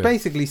 It's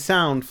basically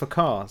sound for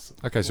cars.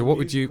 Okay, so what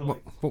would you?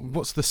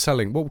 What's the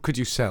selling? What could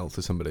you sell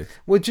to somebody?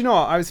 Well, do you know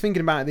what? I was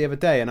thinking about it the other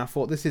day, and I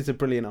thought this is a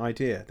brilliant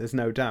idea. There's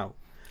no doubt.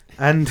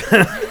 And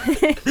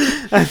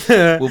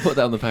We'll put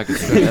that on the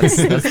packaging. That's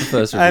the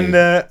first review.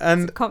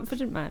 and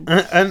Confident man.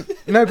 and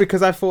no,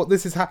 because I thought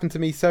this has happened to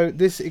me. So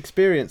this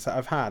experience that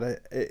I've had,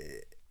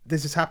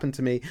 this has happened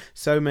to me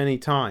so many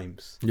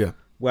times. Yeah.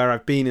 Where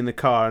I've been in the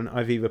car and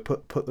I've either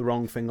put the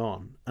wrong thing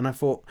on, and I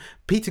thought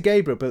Peter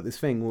Gabriel built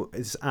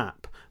this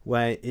app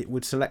where it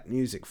would select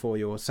music for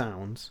your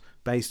sounds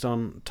based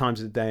on times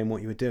of the day and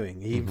what you were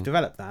doing. He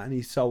developed that and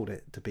he sold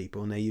it to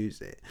people and they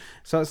used it.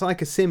 So it's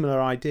like a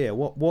similar idea.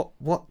 What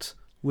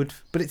would,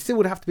 but it still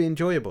would have to be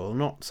enjoyable,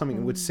 not something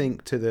that would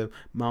sync to the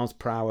miles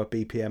per hour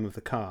BPM of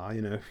the car.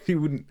 You know, you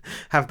wouldn't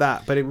have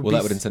that, but it would. Well,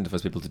 that would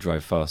incentivize people to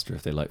drive faster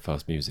if they like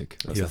fast music.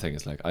 That's the thing.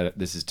 It's like,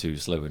 this is too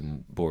slow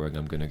and boring.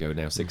 I'm going to go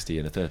now 60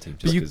 and a 30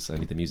 just because I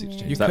need the music to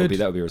change. That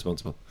would be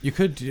responsible. You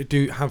could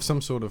have some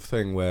sort of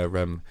thing where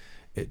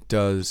it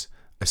does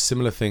a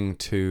similar thing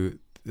to.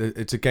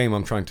 It's a game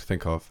I'm trying to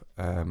think of,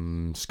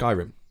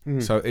 Skyrim.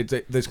 So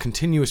there's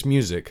continuous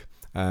music,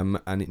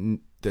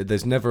 and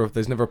there's never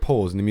a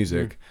pause in the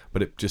music,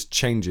 but it just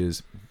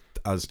changes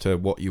as to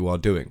what you are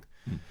doing.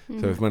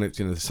 So if when it's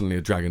suddenly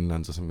a dragon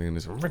lands or something and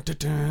it's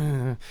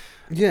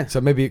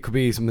so maybe it could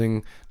be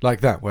something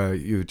like that where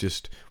you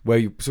just where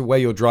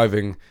you're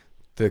driving,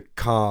 the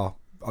car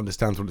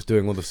understands what it's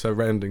doing, all the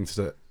surroundings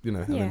that and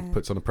then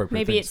puts on appropriate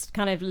maybe things. it's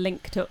kind of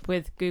linked up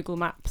with Google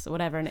Maps or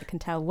whatever, and it can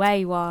tell where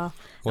you are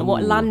and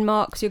what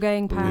landmarks you're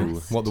going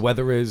past, what the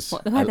weather is.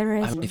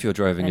 If you're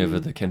driving over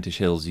the Kentish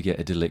Hills, you get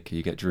idyllic,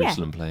 you get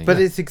Jerusalem playing. But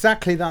that's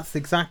exactly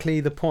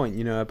the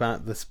point,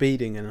 about the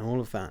speeding and all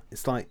of that.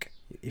 It's like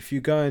if you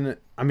go in,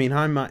 I mean,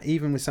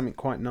 even with something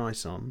quite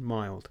nice on,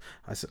 mild.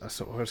 I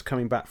was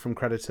coming back from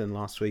Crediton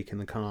last week in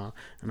the car,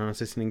 and I was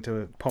listening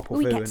to Popple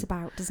Vuh. He gets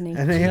about, doesn't he?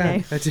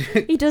 And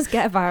he does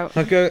get about.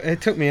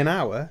 It took me an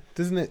hour.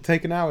 Doesn't it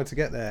take an hour to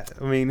get there?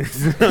 I mean,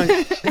 it's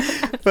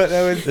like, but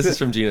there was. This is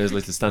from Gino's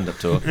latest stand-up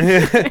tour.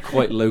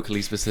 Quite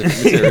locally specific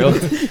material.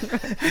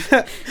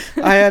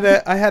 I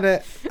had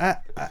a,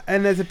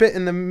 and there's a bit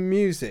in the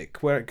music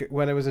where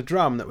there was a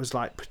drum that was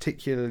like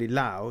particularly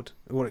loud,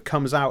 or it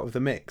comes out of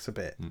the mix a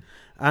bit.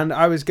 And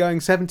I was going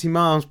 70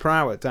 miles per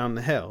hour down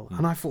the hill,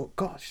 and I thought,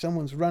 gosh,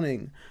 someone's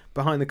running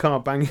behind the car,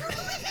 banging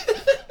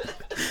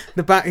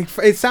the back.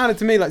 It sounded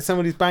to me like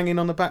somebody's banging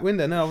on the back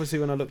window. No, obviously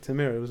when I looked in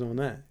the mirror, there was no one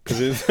there.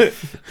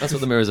 That's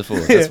what the mirrors are for.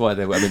 That's why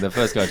they were. I mean, the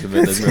first guy to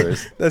invent those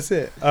mirrors. That's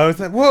it. I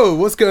was like, whoa,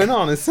 what's going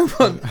on? Is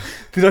someone?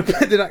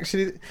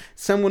 Did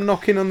someone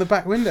knocking on the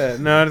back window?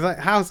 No, I was like,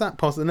 how's that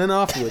possible? And then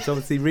afterwards,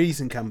 obviously,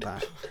 reason come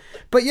back.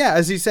 But yeah,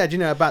 as you said,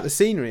 about the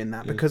scenery and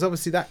that, because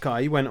obviously that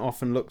guy, he went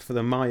off and looked for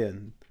the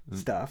Mayan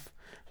stuff.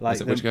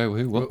 Like which guy?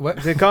 Who?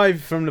 What? The guy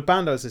from the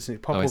band I was listening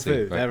to, Popple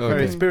Vuh. Right. They're a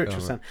very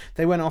spiritual sound.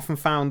 They went off and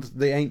found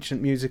the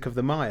ancient music of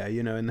the Maya,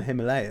 in the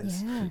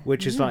Himalayas,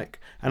 which is like.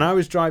 And I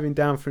was driving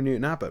down through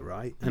Newton Abbot,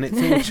 right, and it's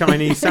all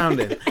Chinese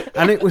sounding,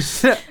 and it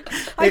was.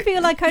 I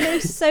feel like I know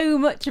so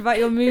much about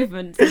your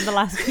movements in the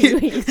last few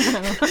weeks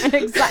now, and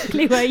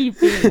exactly where you've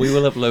been. We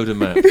will upload a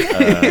map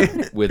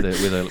with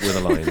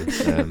a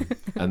line,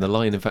 and the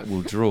line, in fact,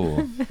 will draw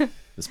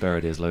the Spare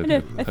Ideas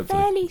logo. A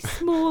fairly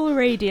small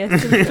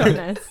radius of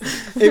darkness.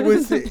 It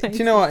was. Do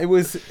you know what?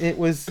 It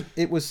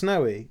was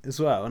snowy as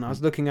well, and I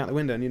was looking out the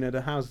window, and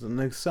the houses, and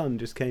the sun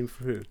just came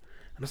through.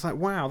 And I was like,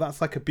 wow,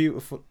 that's like a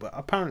beautiful. But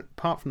apart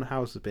from the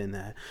houses being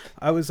there,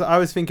 I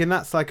was thinking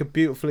that's like a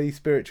beautifully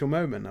spiritual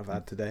moment I've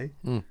had today.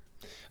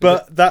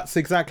 But that's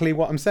exactly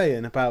what I'm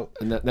saying about.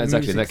 And that's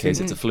actually in that case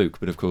it's a fluke.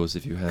 But of course,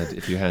 if you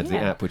had the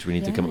app, which we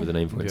need to come up with a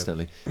name for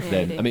incidentally,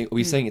 then I mean, are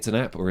we saying it's an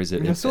app or is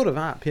it a sort of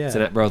app? Yeah, it's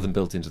an app rather than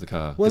built into the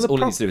car. Because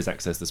all it needs to do is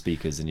access the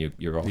speakers, and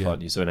you're off,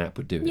 aren't you? So an app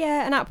would do it.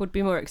 Yeah, an app would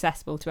be more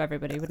accessible to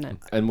everybody, wouldn't it?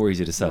 And more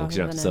easy to sell because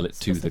you don't have to sell it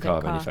to the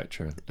car car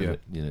manufacturer. Yeah,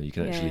 you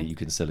can actually you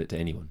can sell it to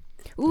anyone.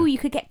 Ooh, you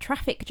could get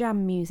traffic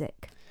jam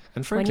music.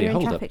 And frankly,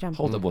 hold up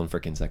one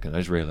freaking second. I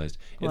just realised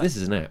if this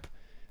is an app,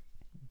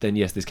 then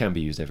yes, this can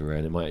be used everywhere,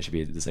 and it might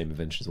actually be the same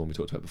invention as the one we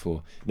talked about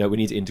before. No, we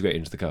need to integrate it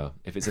into the car.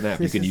 If it's an app,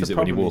 you can use it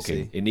when you're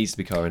walking. It needs to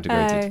be car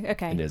integrated. Oh,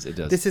 okay. It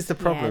does. This is the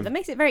problem. Yeah, that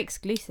makes it very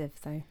exclusive,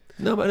 though.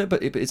 No,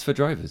 but it's for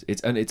drivers.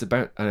 And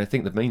I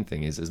think the main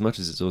thing is, as much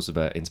as it's also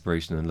about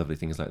inspiration and lovely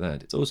things like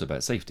that, it's also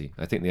about safety.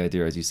 I think the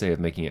idea, as you say, of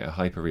making it a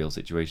hyper-real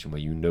situation where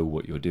you know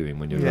what you're doing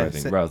when you're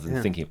driving, rather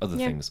than thinking of other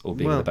things or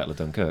being in the Battle of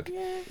Dunkirk.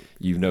 Yeah.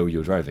 You know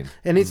you're driving.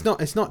 And it's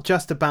not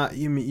just about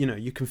you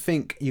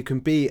can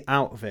be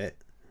out of it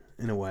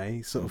in a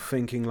way, sort of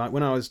thinking like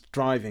when I was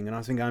driving and I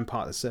was thinking I'm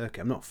part of the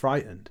circuit, I'm not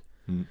frightened.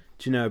 Do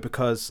you know,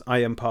 because I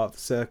am part of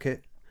the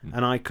circuit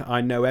and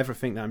I know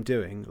everything that I'm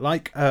doing.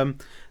 Like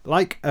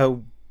a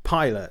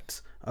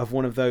pilot of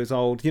one of those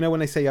old, when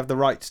they say you have the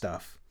right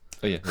stuff.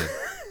 Oh yeah.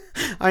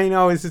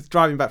 I was just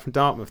driving back from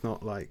Dartmouth,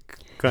 not like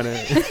kind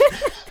of.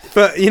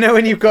 But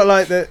when you've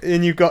got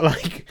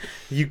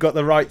you've got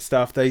the right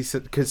stuff,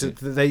 because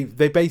they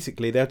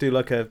basically they'll do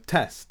like a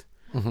test.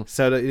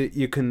 So that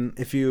you can,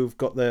 if you've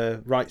got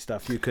the right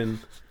stuff, you can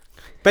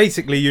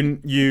basically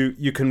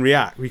you can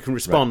react, you can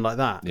respond like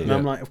that. And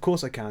I'm like, of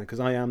course I can, because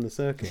I am the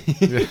circuit.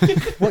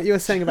 What you were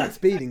saying about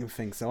speeding and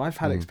things. So I've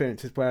had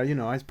experiences where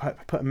I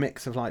put a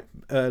mix of like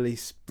early,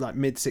 like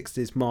mid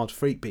 '60s mod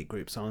freak beat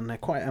groups on, and they're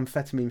quite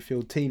amphetamine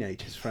fueled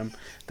teenagers from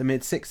the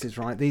mid '60s,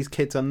 right? These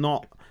kids are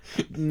not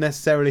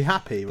necessarily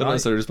happy, right? They're not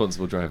necessarily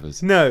responsible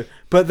drivers. No,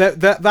 but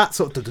that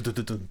sort of,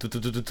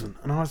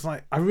 and I was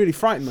like, I really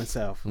frightened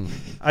myself.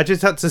 I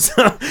just had to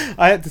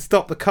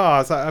stop the car. I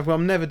was like, well,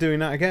 I'm never doing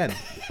that again.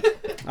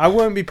 I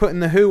won't be putting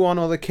the Who on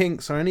or the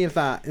Kinks or any of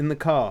that in the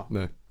car.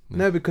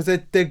 No, because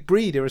they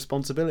breed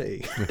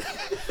irresponsibility.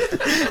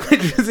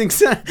 Which is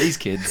exactly These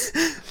kids.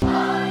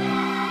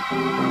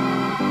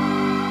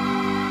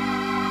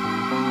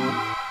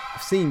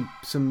 I've seen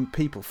some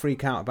people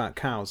freak out about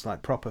cows,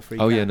 like proper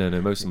freak out. Oh yeah, no.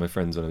 Most of my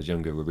friends when I was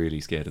younger were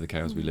really scared of the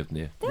cows we lived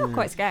near. They are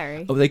quite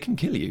scary. Oh, they can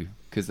kill you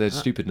because they're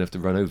stupid enough to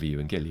run over you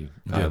and kill you.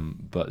 Yeah.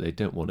 But they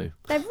don't want to.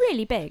 They're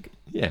really big.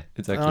 Yeah,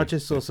 exactly. I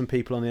just saw some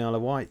people on the Isle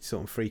of Wight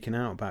sort of freaking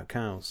out about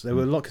cows. There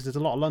were a lot, because there's a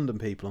lot of London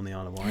people on the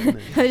Isle of Wight,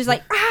 isn't They're just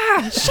like,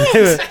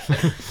 shit!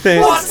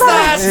 What's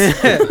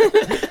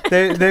that?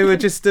 They were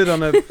just stood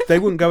on a. They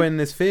wouldn't go in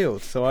this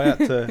field, so I had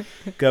to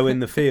go in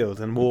the field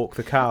and walk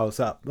the cows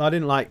up. I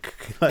didn't like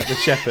the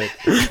shepherd.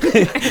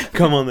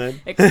 Come on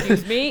then.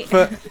 Excuse me.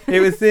 But it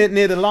was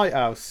near the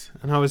lighthouse,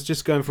 and I was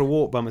just going for a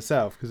walk by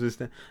myself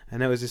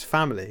and there was this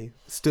family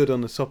stood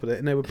on the top of it,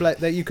 and they were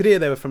you could hear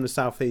they were from the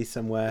southeast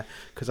somewhere,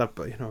 because I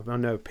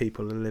know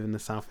people who live in the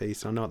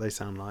southeast, so I know what they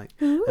sound like.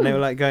 Ooh. And they were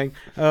like going,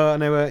 oh,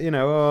 and they were,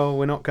 oh,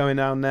 we're not going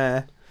down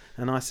there.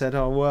 And I said,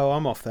 oh, well,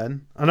 I'm off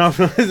then. And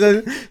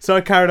so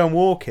I carried on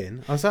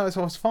walking. I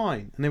was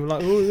fine. And they were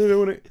like, oh, they don't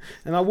want it.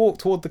 And I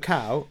walked toward the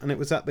cow, and it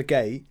was at the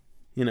gate,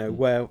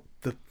 where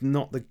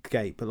not the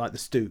gate, but like the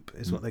stoop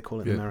is what they call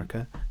it in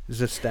America. There's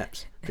just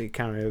steps that you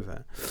carry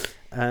over.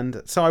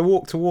 And so I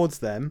walked towards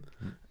them,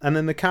 and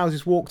then the cows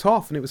just walked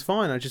off, and it was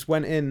fine. I just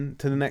went in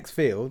to the next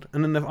field,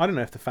 and then I don't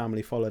know if the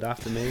family followed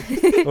after me,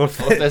 or if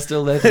they're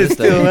still there. they're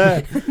still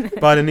there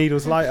by the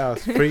Needles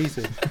Lighthouse,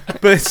 freezing.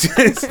 But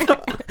it's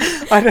not,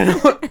 I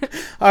don't know.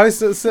 I was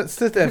sort of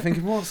stood there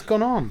thinking, what's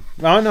gone on?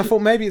 And I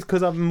thought maybe it's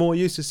because I'm more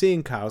used to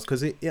seeing cows,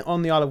 because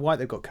on the Isle of Wight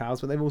they've got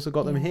cows, but they've also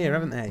got them here,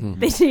 haven't they?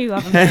 They do,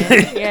 haven't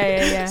they?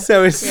 Yeah.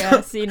 So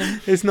I've seen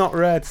them. it's not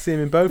rare to see them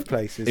in both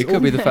places. It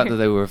could be the fact that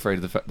they were afraid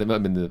of the fact they might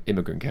have been the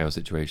immigrant cow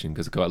situation,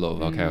 because quite a lot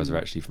of our cows are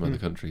actually from other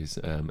countries,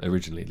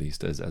 originally at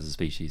least as a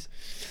species.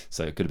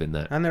 So it could have been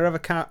that. And there are other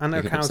They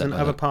could cows upset in by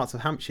other that. parts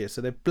of Hampshire, so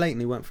they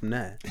blatantly weren't from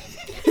there.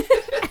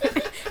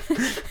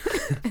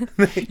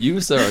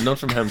 You, sir, are not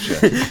from Hampshire.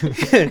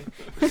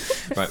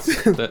 Right,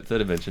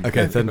 third invention.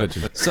 Okay, third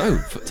invention. So,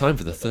 time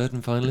for the third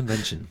and final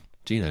invention.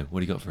 Gino, what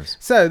do you got for us?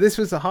 So this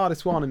was the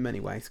hardest one in many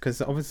ways,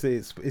 because obviously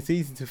it's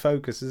easy to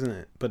focus, isn't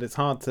it? But it's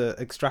hard to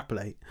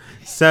extrapolate.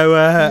 So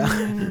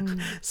to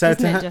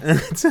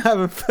have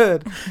a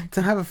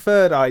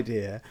third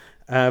idea.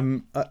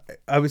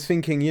 I was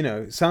thinking,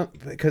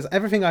 because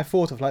everything I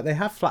thought of, like they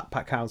have flat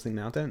pack housing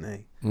now, don't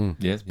they?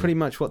 Yes, Pretty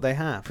much what they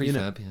have.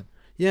 prefab,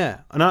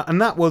 Yeah,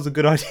 and that was a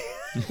good idea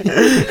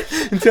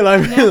until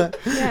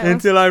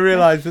I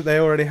realised that they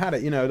already had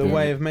it. The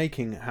way of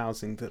making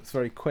housing that's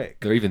very quick.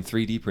 They're even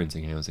 3D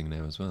printing housing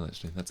now as well,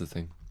 actually. That's a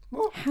thing.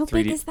 How 3D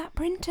big is that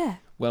printer?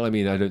 Well, I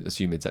mean, I don't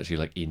assume it's actually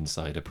like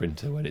inside a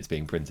printer when it's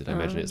being printed. I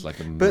imagine it's like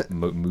a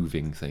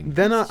moving thing.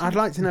 Then I'd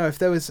like to know if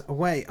there was a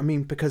way. I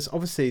mean, because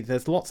obviously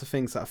there's lots of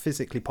things that are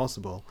physically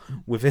possible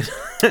within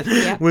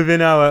within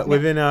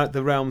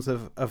the realms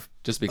of.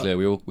 Just to be clear,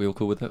 we all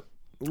cool with that?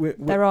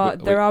 There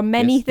are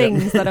many yes,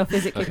 things that are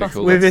physically Okay,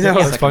 possible. cool. Within our-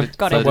 That's fine.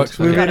 Got it. Works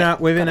for within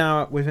me.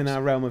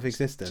 our realm of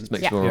existence. Just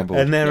make Yeah. sure we're on board.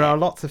 And there Yeah. are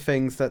lots of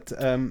things that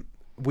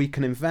we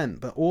can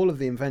invent, but all of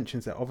the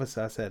inventions that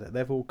obviously I said,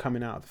 they've all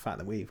coming out of the fact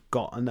that we've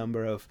got a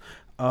number of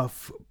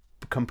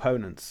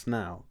components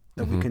now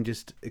that we can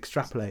just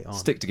extrapolate on.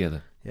 Stick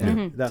together. Yeah,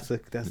 Mhm. that's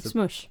the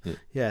Smush.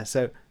 yeah.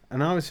 So,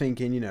 and I was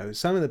thinking,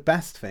 some of the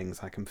best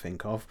things I can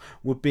think of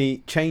would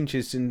be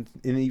changes in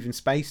even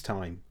space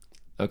time.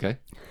 Okay.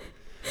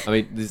 I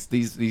mean,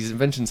 these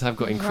inventions have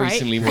got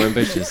increasingly more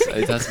ambitious.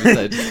 It has to be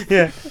said.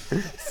 Yeah.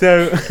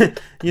 So,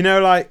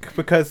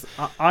 because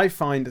I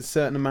find a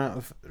certain amount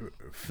of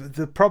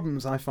the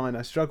problems I find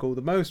I struggle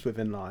the most with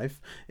in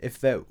life, if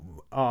there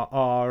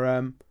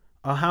are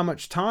how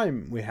much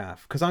time we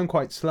have. Because I'm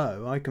quite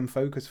slow. I can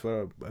focus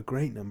for a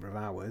great number of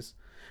hours,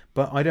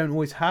 but I don't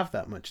always have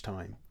that much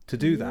time to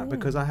do that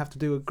because I have to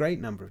do a great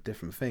number of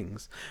different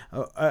things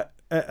at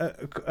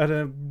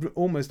an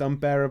almost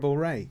unbearable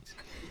rate.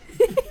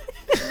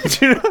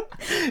 Do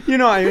you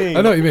know what I mean?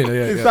 I know what you mean.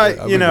 Yeah, It's yeah, like,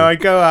 I'm with I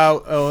go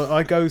out or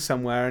I go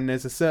somewhere and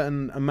there's a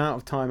certain amount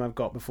of time I've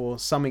got before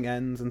something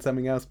ends and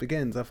something else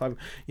begins. If I'm,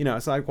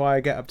 it's like why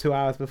I get up 2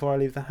 hours before I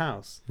leave the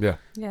house. Yeah.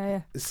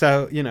 Yeah.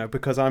 So,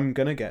 because I'm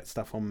going to get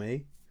stuff on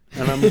me.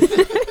 And I'm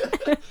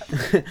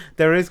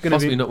there is going to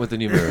Possibly be not with the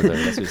new mirror, though.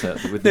 Let's just say,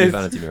 with the new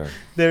vanity mirror.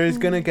 there is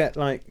going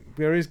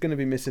to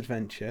be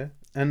misadventure,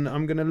 and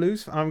I'm going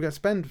to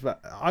spend.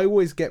 I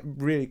always get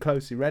really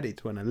closely ready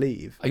to when I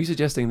leave. Are you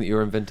suggesting that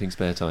you're inventing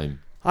spare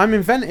time? I'm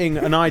inventing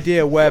an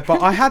idea but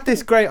I had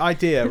this great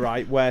idea,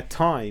 right, where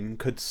time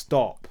could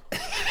stop.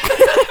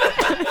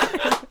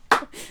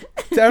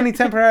 Only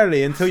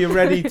temporarily until you're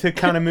ready to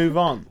kind of move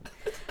on.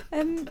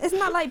 Isn't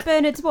that like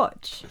Bernard's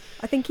watch?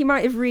 I think he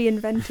might have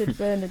reinvented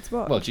Bernard's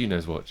watch. Well,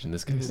 Juno's watch in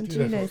this case. And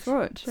Juno's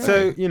watch. Right.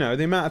 So,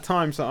 the amount of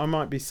times that I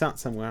might be sat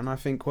somewhere and I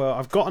think, well,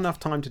 I've got enough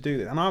time to do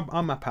this. And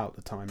I map out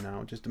the time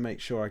now just to make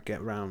sure I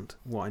get round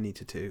what I need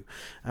to do.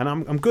 And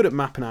I'm good at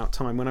mapping out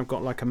time when I've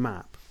got like a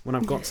map, when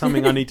I've got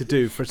something I need to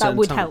do for a certain that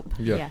would time. help.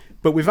 Yeah. Yeah.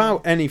 But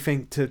without any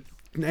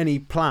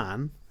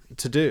plan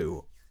to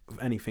do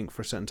anything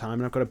for a certain time,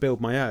 and I've got to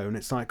build my own,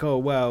 it's like, oh,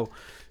 well,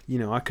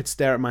 I could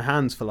stare at my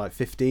hands for like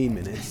 15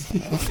 minutes.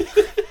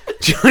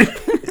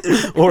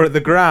 Or at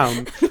the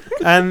ground,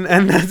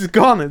 and that's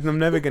gone, and I'm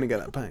never going to get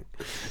that back.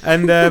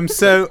 And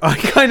so I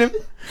kind of,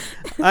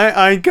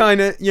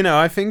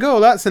 I think, oh,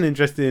 that's an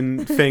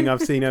interesting thing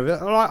I've seen over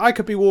there. Or I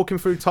could be walking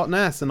through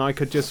Totnes and I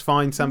could just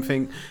find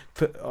something,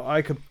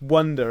 I could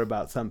wonder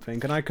about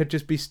something, and I could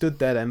just be stood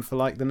there then for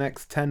like the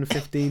next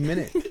 10-15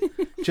 minutes.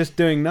 Just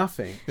doing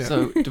nothing. Yeah.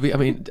 So do we? I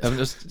mean, I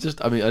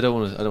don't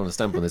want to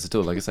stamp on this at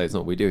all. Like I say, it's not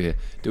what we do here.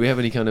 Do we have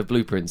any kind of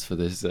blueprints for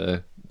this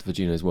for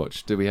Juno's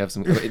watch? Do we have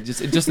some?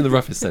 Just in the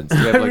roughest sense. Do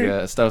we have like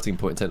a starting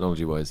point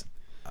technology-wise?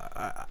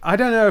 I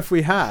don't know if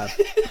we have.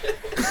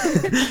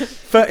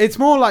 But it's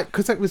more like,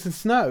 because it was the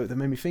snow that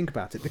made me think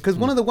about it. Because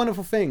one of the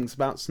wonderful things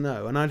about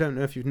snow, and I don't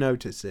know if you've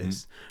noticed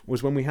this,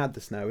 was when we had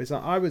the snow, is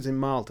that I was in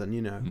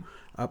Malden,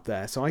 up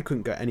there, so I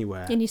couldn't go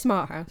anywhere. In your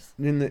smart house.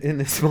 In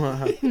the smart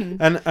house.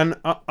 And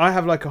I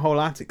have like a whole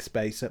attic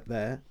space up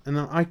there, and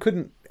I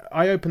couldn't.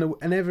 I opened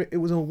it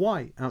was all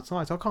white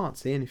outside, so I can't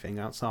see anything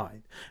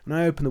outside. And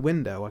I opened the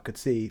window, I could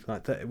see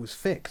like that it was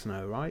thick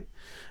snow, right?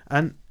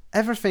 And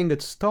everything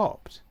had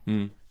stopped.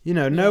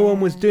 No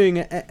one was doing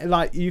it.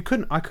 Like I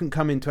couldn't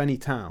come into any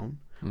town.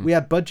 We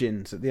had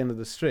Budgeons at the end of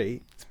the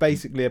street. It's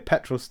basically a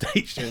petrol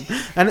station,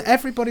 and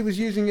everybody was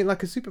using it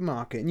like a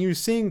supermarket. And you were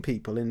seeing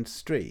people in the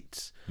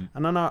streets.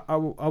 And then I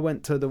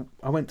went to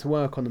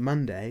work on the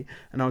Monday,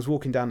 and I was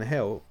walking down the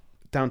hill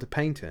down to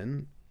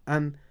Paynton,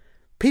 and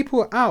people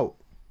were out,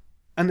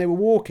 and they were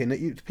walking.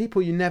 The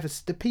people you never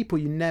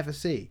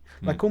see,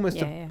 like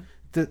almost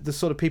the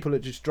sort of people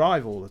that just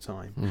drive all the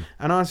time.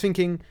 And I was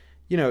thinking,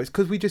 it's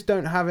because we just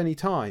don't have any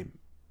time.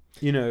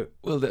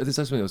 Well, there's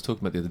something I was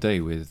talking about the other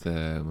day with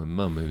my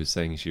mum, who was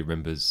saying she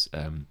remembers,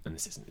 and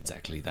this isn't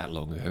exactly that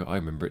long ago, I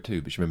remember it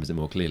too, but she remembers it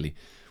more clearly,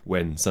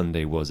 when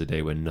Sunday was a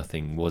day when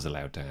nothing was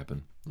allowed to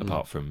happen,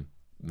 apart from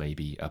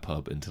maybe a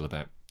pub until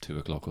about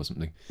 2:00 or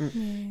something.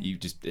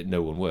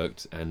 No one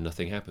worked and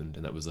nothing happened,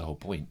 and that was the whole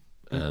point.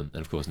 And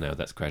of course now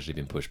that's gradually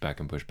been pushed back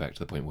to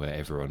the point where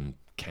everyone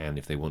can,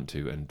 if they want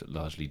to, and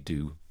largely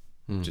do,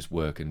 just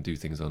work and do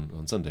things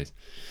on Sundays.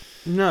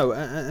 No,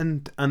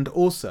 and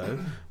also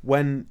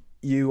when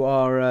you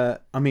are,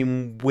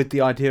 with the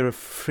idea of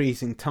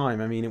freezing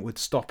time, it would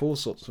stop all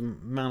sorts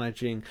of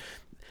managing.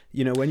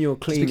 When you're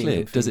cleaning. To be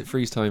clear, does it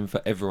freeze time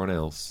for everyone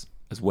else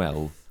as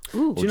well,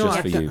 Ooh, or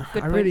just for you?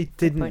 I really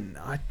didn't.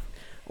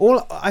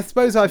 I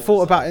suppose I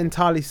thought about it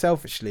entirely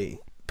selfishly,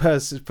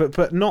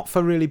 but not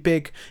for really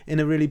big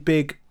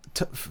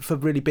for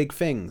really big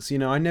things.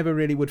 I never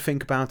really would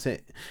think about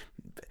it.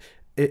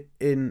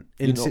 In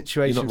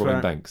situations you're not robbing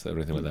where banks or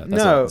anything like that.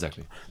 That's no, not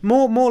exactly.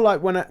 More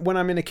like when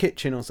I'm in a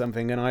kitchen or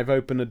something and I've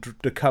opened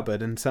the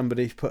cupboard and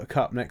somebody's put a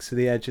cup next to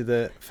the edge of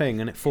the thing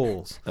and it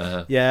falls.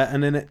 Yeah,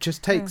 and then it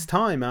just takes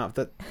time out of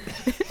that.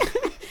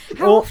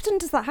 How often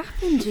does that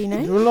happen,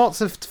 Gino?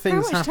 Lots of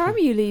things happen. How much time are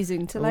you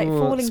losing to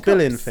falling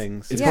spilling cups?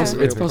 things?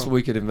 It's possible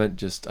we could invent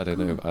just, I don't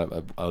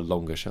know, a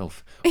longer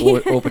shelf,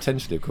 or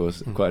potentially, of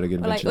course, quite a good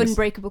invention. Like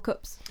unbreakable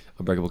cups.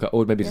 Unbreakable cup,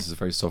 or maybe just a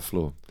very soft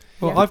floor.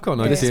 Well, I've got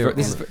an idea.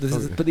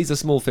 But these are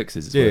small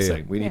fixes. Is what I'm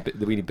saying. We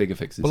need bigger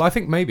fixes. Well, I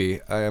think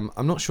maybe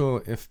I'm not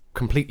sure if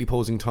completely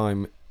pausing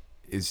time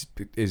is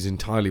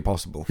entirely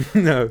possible.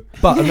 No,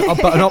 but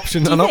an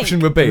option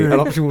would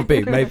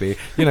be maybe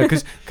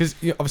because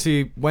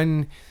obviously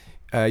when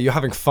you're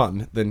having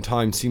fun, then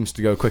time seems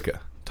to go quicker.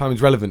 Time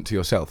is relevant to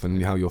yourself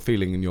and how you're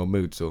feeling and your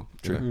moods. Or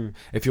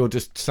if you're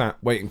just sat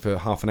waiting for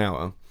half an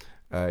hour.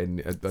 In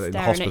the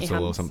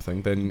hospital or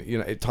something,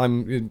 then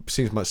time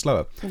seems much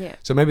slower. Yeah.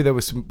 So maybe there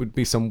would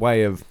be some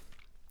way of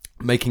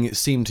making it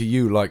seem to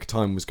you like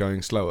time was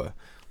going slower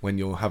when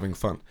you're having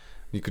fun.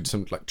 You could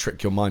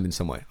trick your mind in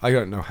some way. I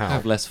don't know how.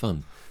 Have less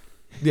fun.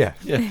 Yeah.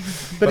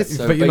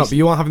 but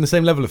you are having the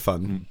same level of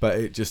fun, but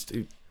it just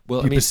you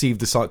perceive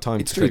the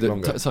time it's to true take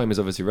longer. Time is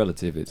obviously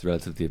relative. It's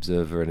relative to the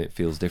observer, and it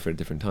feels different at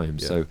different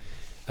times. Yeah. So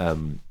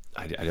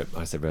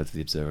I said relative to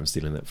the observer. I'm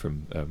stealing that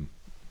from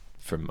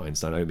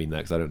Einstein. I don't mean that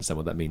because I don't understand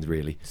what that means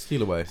really.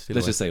 Steal away.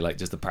 Let's just say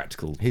just the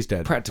practical. He's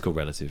dead. Practical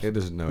relative. He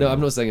doesn't know. No,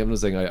 I'm not saying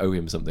I owe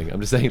him something. I'm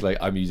just saying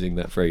I'm using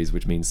that phrase,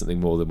 which means something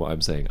more than what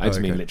I'm saying. I just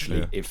mean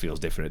literally, it feels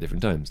different at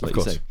different times, like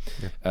you say.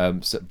 Yeah.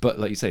 But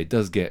like you say,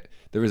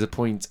 there is a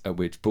point at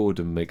which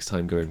boredom makes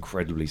time go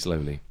incredibly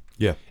slowly.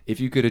 Yeah. If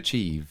you could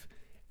achieve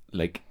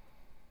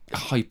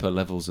hyper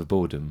levels of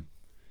boredom,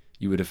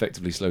 you would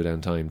effectively slow down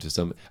time to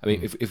some. I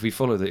mean, if we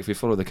follow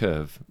the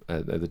curve,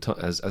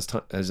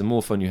 as the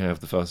more fun you have,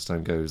 the faster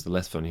time goes. The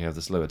less fun you have,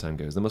 the slower time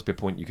goes. There must be a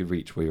point you could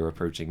reach where you're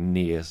approaching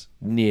near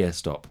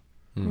stop.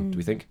 Do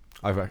we think?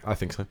 I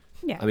think so.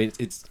 Yeah. I mean,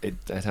 it's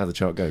how the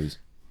chart goes.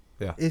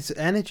 Yeah. It's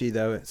energy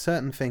though.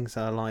 Certain things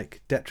are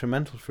like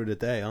detrimental through the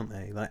day, aren't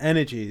they? Like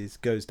energy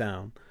goes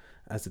down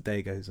as the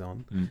day goes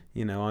on.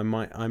 You know, I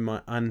might,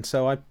 and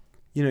so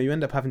you know, you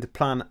end up having to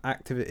plan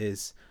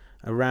activities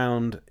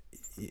around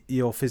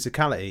your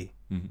physicality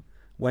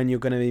when you're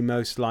going to be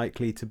most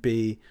likely to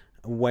be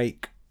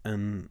awake,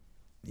 and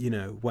you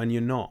know, when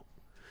you're not.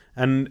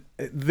 And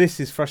this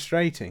is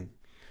frustrating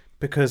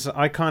because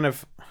I kind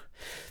of,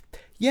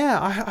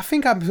 I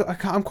think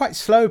I'm quite a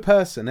slow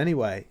person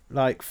anyway,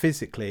 like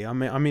physically. I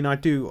mean, I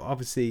do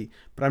obviously,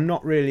 but I'm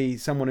not really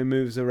someone who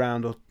moves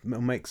around or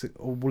makes it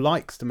or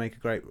likes to make a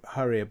great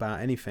hurry about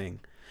anything.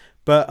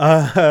 But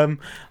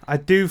I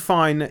do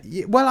find,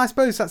 well, I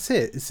suppose that's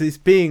it.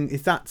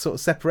 It's that sort of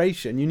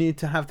separation. You need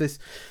to have this,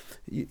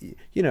 you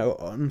know,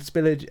 on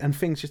spillage and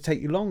things just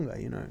take you longer.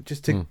 You know,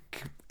 just to.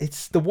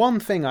 It's the one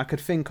thing I could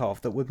think of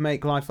that would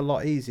make life a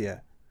lot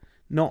easier,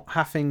 not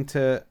having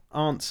to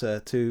answer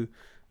to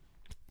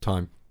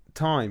time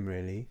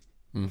really.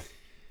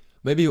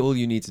 Maybe all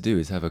you need to do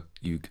is have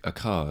a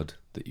card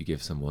that you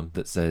give someone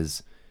that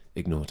says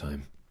ignore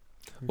time,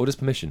 or just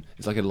permission.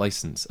 It's like a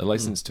license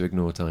to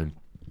ignore time,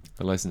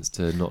 a license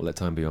to not let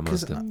time be your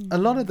master. A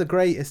lot of the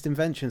greatest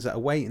inventions that are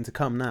waiting to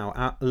come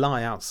now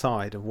lie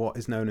outside of what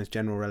is known as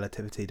general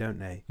relativity, don't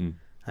they?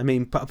 I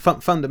mean,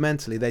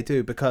 fundamentally they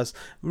do, because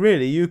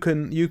really you've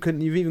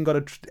even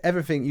got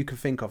everything you can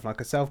think of, like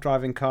a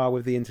self-driving car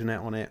with the internet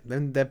on it.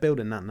 Then they're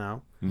building that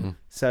now.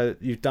 So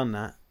you've done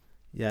that.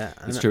 Yeah,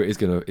 it's true. It's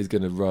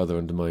gonna rather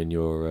undermine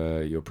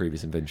your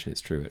previous invention.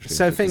 It's true, actually.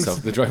 So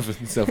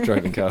the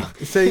self-driving car.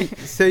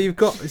 So you've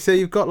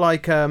got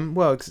like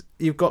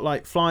you've got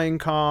like flying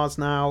cars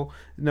now.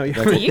 No,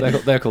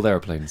 they're called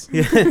aeroplanes.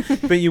 Yeah,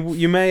 but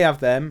you may have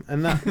them,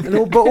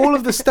 but all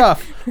of the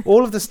stuff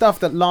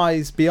that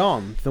lies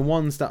beyond, the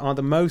ones that are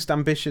the most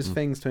ambitious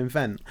things to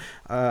invent,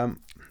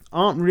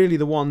 aren't really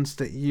the ones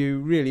that you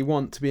really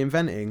want to be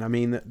inventing. I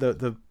mean,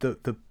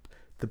 the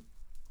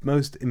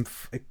most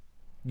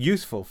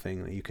useful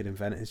thing that you could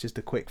invent is just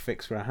a quick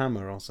fix for a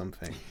hammer or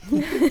something,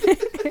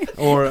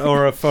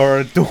 or for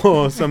a door,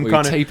 or some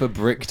kind of tape a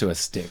brick to a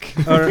stick.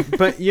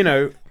 But you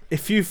know,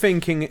 if you're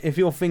thinking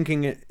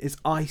it is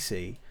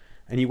icy,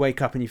 and you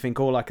wake up and you think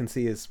all I can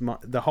see is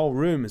the whole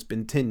room has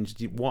been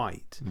tinged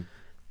white,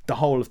 the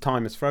whole of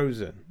time is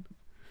frozen.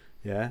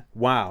 Yeah,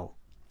 wow.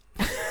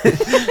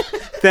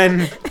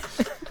 Then.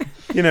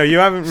 You know, you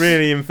haven't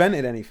really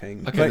invented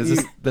anything. Okay,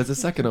 there's a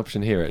second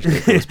option here, actually,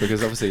 of course,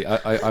 because obviously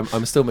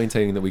I'm still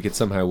maintaining that we could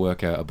somehow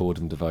work out a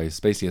boredom device,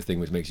 basically a thing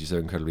which makes you so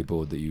incredibly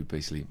bored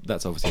that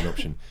that's obviously an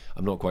option.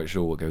 I'm not quite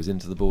sure what goes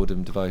into the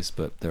boredom device,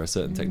 but there are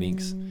certain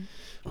techniques.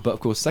 But of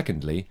course,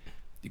 secondly,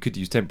 you could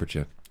use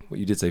temperature.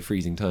 What you did say,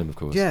 freezing time, of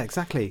course. Yeah,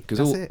 exactly.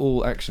 Because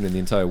all action in the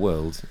entire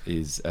world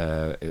is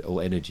all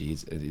energy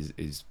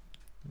is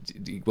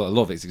well, a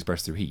lot of it's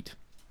expressed through heat.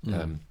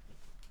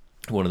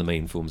 One of the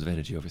main forms of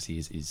energy, obviously,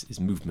 is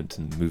movement,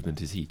 and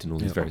movement is heat, and all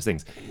these various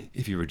things.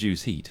 If you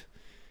reduce heat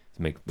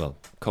to make,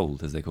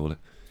 cold, as they call it,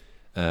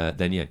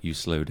 then you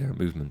slow down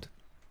movement.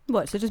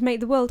 What, so just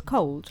make the world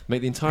cold?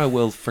 Make the entire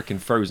world frickin'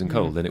 frozen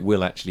cold, then it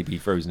will actually be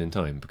frozen in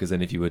time, because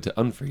then if you were to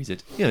unfreeze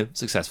it,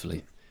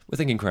 successfully. We're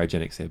thinking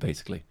cryogenics here,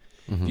 basically.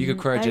 If you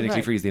could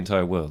cryogenically freeze the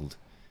entire world,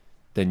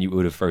 then you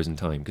would have frozen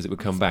time, because it would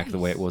come back the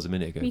way it was a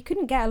minute ago. You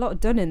couldn't get a lot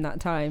done in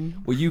that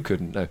time. Well, you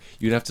couldn't. No,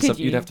 you'd have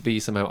to be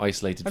somehow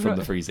isolated from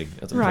the freezing.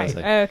 That's what I'm trying to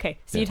say. Oh, okay.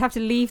 So you'd have to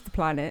leave the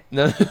planet.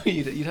 No,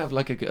 you'd have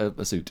like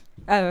a suit.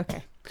 Oh,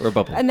 okay. Or a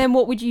bubble. And then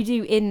what would you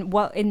do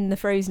in the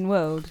frozen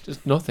world?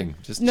 Just nothing.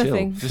 Just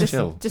nothing. Chill. Just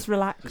chill. Just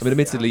relax. I mean,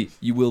 admittedly,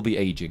 you will be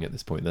aging at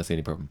this point. That's the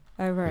only problem.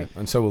 Oh, right. Yeah,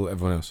 and so will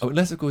everyone else. Oh,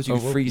 unless of course you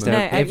freeze down.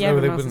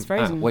 Everyone else is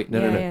frozen. Wait,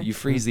 no. You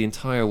freeze the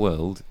entire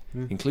world,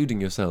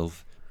 including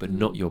yourself, but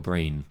not your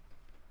brain.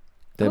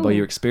 Thereby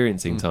you're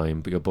experiencing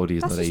time, but your body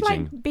is not aging. That's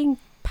just like being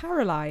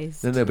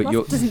paralysed. No, but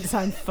that doesn't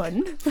sound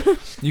fun.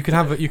 You can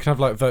have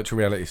like virtual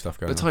reality stuff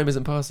going on. But time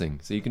isn't passing,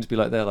 so you can just be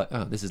like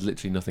this is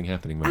literally nothing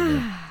happening right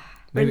now.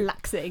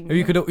 Relaxing. Maybe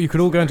you could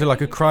all go into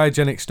like a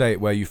cryogenic state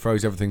where you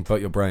froze everything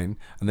but your brain,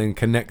 and then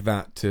connect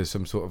that to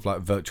some sort of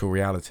like virtual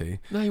reality.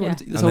 No, you want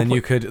to. And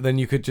then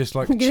you could just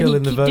like chill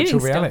in the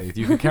virtual reality. Stuff.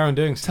 You can carry on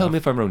doing stuff. Tell me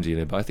if I'm wrong,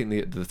 Gina, but I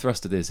think the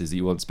thrust of this is that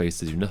you want space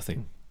to do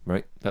nothing,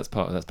 right? That's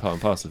part and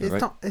parcel of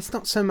it, right? It's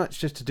not so much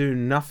just to do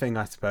nothing,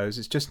 I suppose.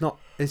 It's just that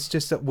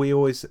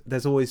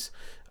there's always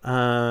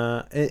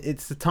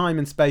it's the time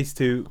and space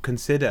to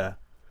consider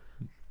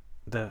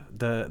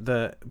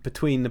the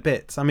between the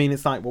bits. I mean,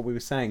 it's like what we were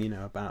saying,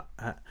 about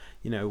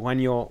when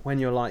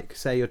you're like,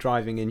 say you're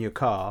driving in your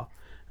car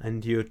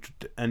and you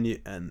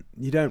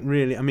don't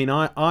really. I mean,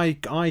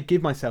 I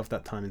give myself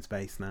that time and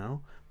space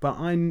now, but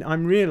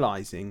I'm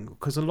realizing,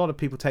 because a lot of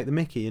people take the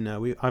mickey.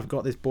 I've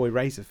got this Boy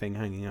Racer thing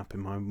hanging up in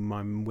my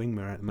wing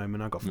mirror at the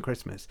moment. I got for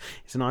Christmas.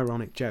 It's an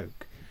ironic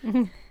joke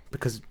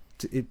because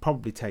it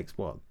probably takes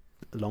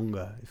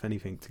longer, if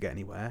anything, to get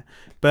anywhere.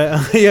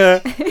 But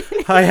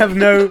I have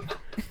no.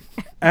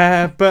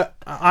 But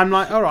I'm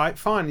like, all right,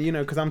 fine,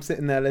 because I'm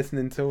sitting there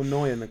listening to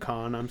Noi in the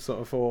car, and I'm sort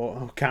of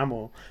or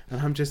Camel,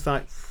 and I'm just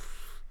like,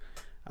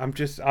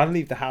 I'll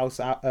leave the house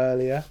out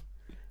earlier,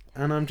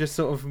 and I'm just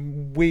sort of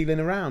wheeling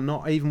around,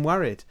 not even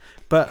worried.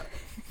 But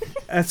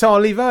so I'll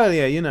leave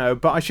earlier, you know.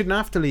 But I shouldn't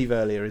have to leave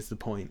earlier. Is the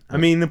point? I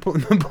mean, the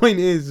point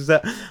is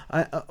that,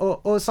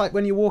 or it's like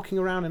when you're walking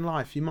around in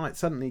life, you might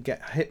suddenly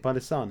get hit by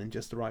the sun in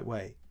just the right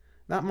way.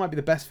 That might be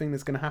the best thing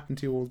that's going to happen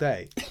to you all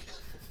day.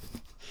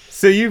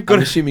 So you've got.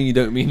 I'm assuming you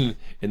don't mean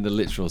in the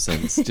literal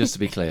sense. Just to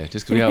be clear,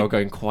 just because we are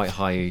going quite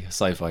high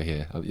sci-fi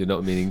here, you're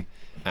not meaning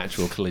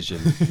actual collision.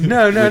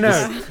 No.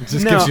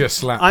 Just gives you a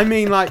slap. I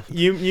mean, like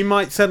you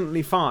might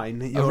suddenly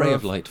find that A you're ray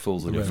of light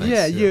falls on your face.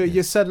 Yeah,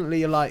 you're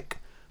suddenly like,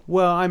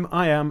 well,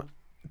 I am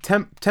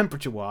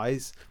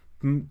temperature-wise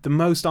the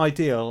most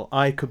ideal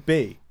I could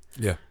be.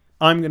 Yeah.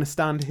 I'm going to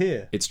stand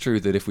here. It's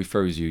true that if we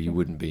froze you, you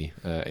wouldn't be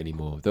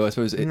anymore. Though I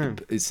suppose No.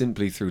 it's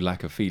simply through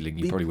lack of feeling.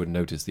 You probably wouldn't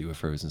notice that you were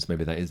frozen. So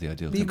maybe that is the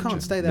ideal But you temperature.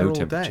 can't stay there no all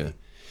temperature. day.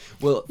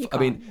 Well, You I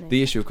mean, can't, no.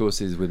 the issue, of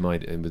course, is with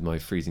my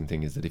freezing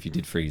thing is that if you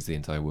did freeze the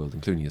entire world,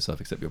 including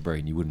yourself, except your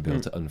brain, you wouldn't be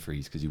able to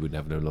unfreeze because you wouldn't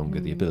have no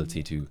longer the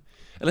ability to.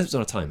 Unless it's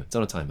on a timer. It's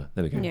on a timer.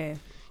 There we go. Yeah.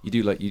 You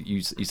do like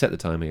you set the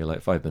timer. You're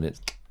like 5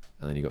 minutes,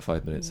 and then you got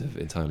 5 minutes of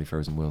entirely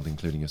frozen world,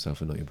 including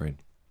yourself and not your brain.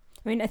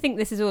 I mean, I think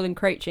this is all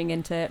encroaching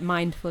into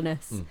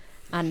mindfulness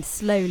and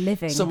slow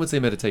living. Some would say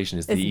meditation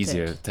is the Isn't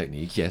easier it?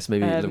 technique. Yes,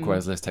 maybe it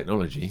requires less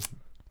technology,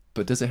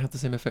 but does it have the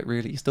same effect?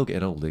 Really, you're still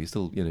getting older. You're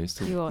still,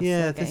 still You are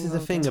Yeah, still this getting is the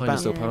older. thing time about- is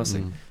still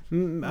passing.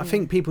 I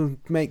think people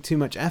make too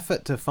much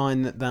effort to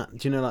find that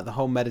do you know, like the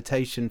whole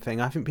meditation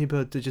thing. I think people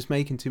are just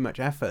making too much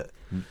effort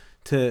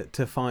to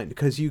find,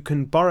 because you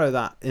can borrow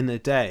that in a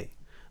day.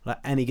 Like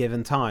any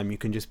given time, you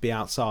can just be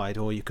outside,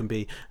 or you can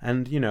be,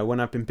 and you know, when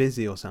I've been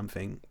busy or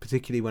something,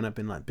 particularly when I've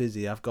been like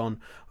busy, I've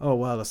gone, oh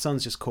well, the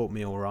sun's just caught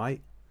me all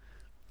right.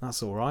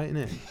 That's all right, isn't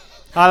it?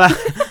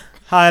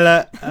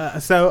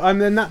 So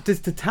then that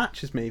just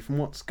detaches me from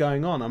what's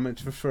going on. I'm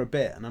for a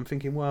bit, and I'm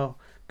thinking, well,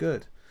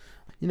 good.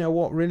 You know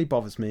what really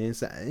bothers me is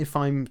that if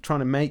I'm trying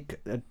to make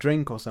a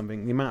drink or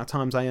something, the amount of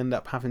times I end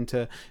up having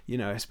to, you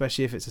know,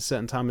 especially if it's a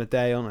certain time of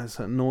day on a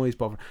certain noise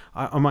bother,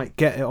 I might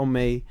get it on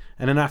me,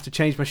 and then I have to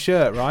change my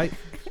shirt, right?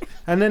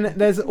 And then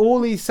there's all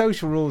these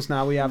social rules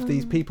now. We have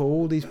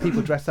all these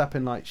people dress up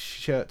in like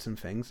shirts and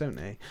things, don't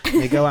they?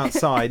 And they go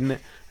outside and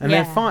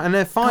Yeah.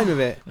 they're fine with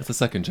it. That's the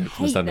second joke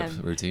from the Hate stand-up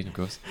them. routine, of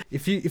course.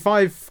 If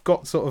I've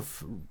got sort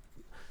of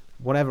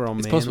whatever on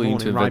It's me, possible in you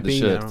the need to morning,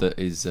 invent the Ribena shirt or- that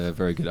is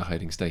very good at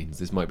hiding stains.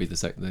 This might be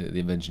the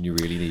invention you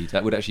really need.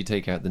 That would actually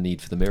take out the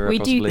need for the mirror, We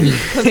do possibly. keep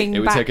coming It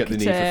would back take out the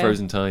need for to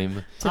frozen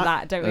time.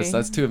 that, don't we?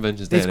 That's two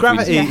inventions there. It's and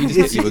if we gravity. just-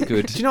 we just get you a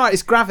good. Do you know what?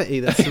 It's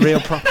gravity that's the real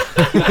problem.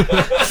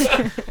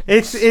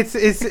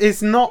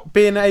 It's not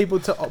being able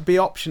to be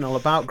optional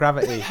about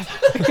gravity,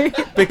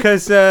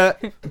 because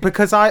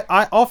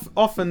I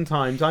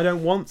oftentimes I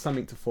don't want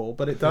something to fall,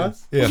 but it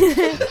does. Yeah.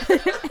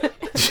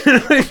 Do you know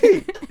what I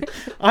mean?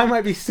 I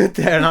might be stood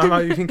there and I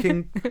might be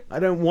thinking, I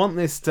don't want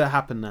this to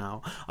happen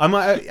now. I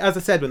might, as I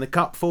said, when the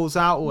cup falls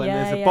out, or when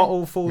Yeah, there's a yeah.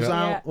 bottle falls Yeah.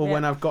 out, Yeah, or yeah.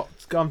 when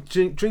I'm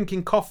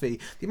drinking coffee.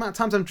 The amount of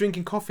times I'm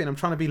drinking coffee and I'm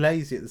trying to be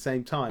lazy at the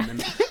same time,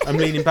 and I'm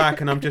leaning back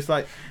and I'm just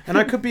like, and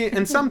I could be,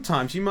 and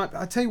sometimes you might.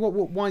 I tell you what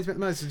winds me up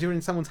the most is you're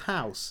in someone's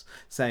house,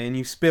 say, and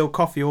you spill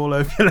coffee all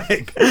over your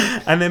leg,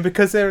 and then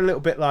because they're a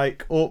little bit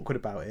like awkward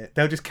about it,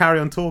 they'll just carry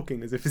on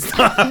talking as if it's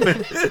not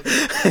happening.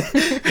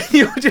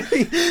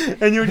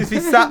 and you'll just be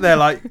sat there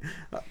like,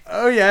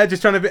 oh yeah,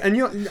 just trying to be,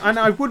 and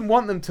I wouldn't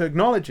want them to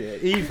acknowledge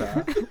it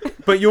either,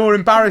 but you're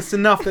embarrassed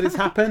enough that it's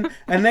happened,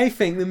 and they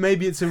think that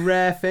maybe it's a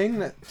rare thing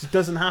that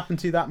doesn't happen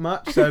to you that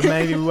much, so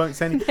maybe we won't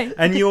say anything.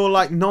 And you're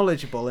like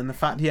knowledgeable in the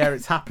fact, yeah,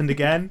 it's happened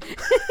again.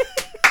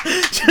 Do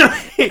you know what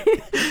I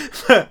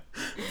mean?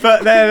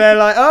 But they're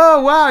like,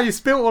 oh wow, you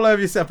spilt all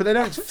over yourself, but they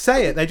don't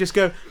say it. They just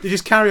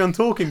carry on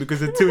talking because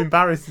they're too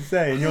embarrassed to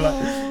say, and you're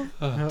like,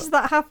 Does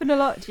that happen a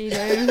lot, do you know?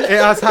 it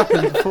has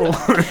happened before.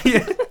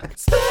 Yeah.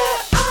 Spare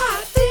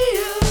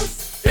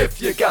ideas.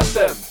 If you got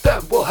them,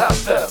 then we'll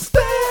have them.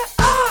 Spare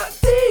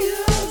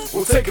ideas.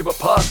 We'll take them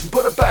apart and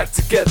put them back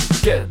together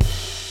again.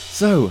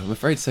 So, I'm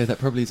afraid to say that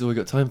probably is all we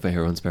got time for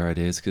here on Spare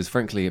Ideas, because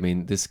frankly, I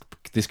mean, this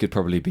could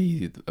probably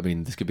be,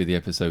 this could be the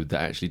episode that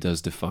actually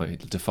does defy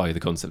the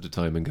concept of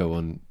time and go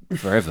on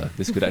forever.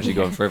 This could actually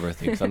go on forever, I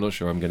think, 'cause I'm not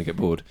sure I'm going to get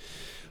bored.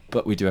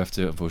 But we do have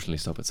to, unfortunately,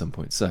 stop at some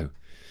point. So,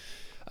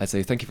 I'd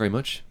say thank you very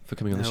much for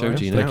coming on the No show, worries.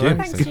 Gino. Thank you.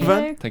 Thanks, Good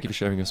fun. Gino. Thank you for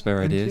sharing your spare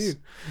Thank ideas. you.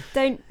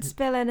 Don't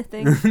spill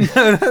anything No,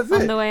 that's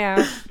on it. the way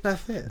out.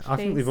 That's it. I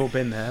think Please. we've all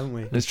been there, haven't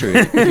we? That's true.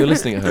 If you're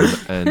listening at home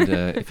and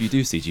if you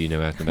do see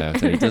Gino out and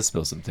about and he does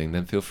spill something,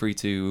 then feel free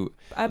to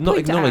not Point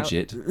acknowledge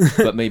out. it,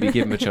 but maybe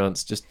give him a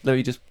chance. Just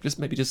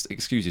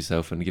excuse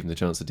yourself and give him the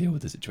chance to deal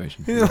with the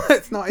situation. You know,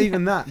 it's not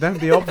even that. Don't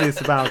be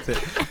obvious about it.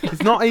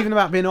 It's not even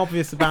about being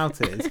obvious about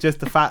it. It's just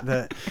the fact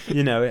that,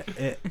 you know,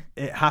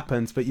 it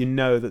happens, but you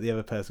know that the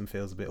other person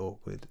feels a bit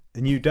awkward,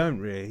 and you don't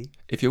really.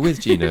 If you're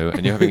with Gino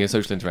and you're having a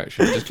social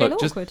interaction, Feel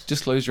awkward.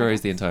 just close your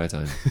eyes the entire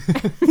time.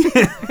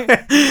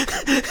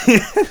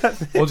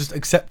 Or just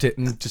accept it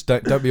and just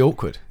don't be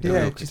awkward. Don't be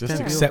Yeah, awkward. Just don't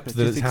be accept awkward.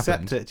 that Just it's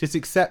accept happened. it. Just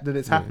accept that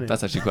it's happening.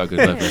 That's actually quite a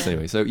good line for us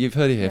anyway. So you've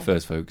heard it here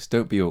first, folks.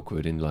 Don't be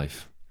awkward in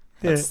life.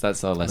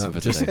 That's our lesson for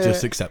just today.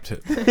 just accept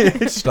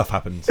it. Stuff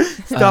happens.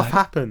 Stuff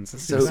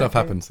happens. Stuff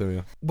happens. There we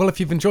are. Well, if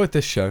you've enjoyed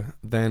this show,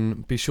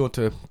 then be sure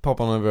to pop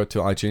on over to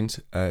iTunes,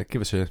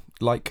 give us a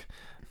like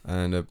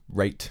and a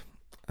rate,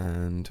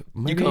 and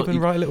maybe even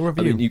write a little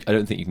review. I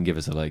don't think you can give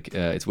us a like.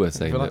 It's worth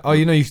saying. Like,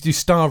 you do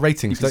star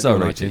ratings, don't star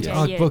you? rate it,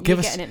 Oh, Yeah, well, give you're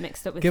us getting it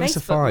mixed up with give Facebook, us a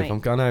 5.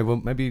 mate. I know.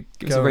 Well, maybe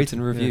Give us a rate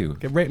and review.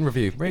 Yeah, rate and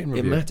review.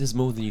 It matters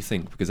more than you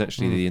think, because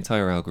actually the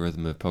entire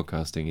algorithm of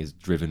podcasting is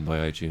driven by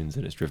iTunes,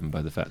 and it's driven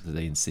by the fact that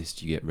they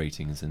insist you get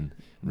ratings and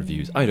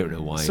reviews. I don't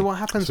know why. So what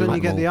happens So when you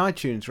like get the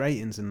iTunes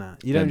ratings and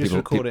that? You Then don't just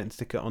people- record it and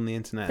stick it on the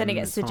internet. Then it and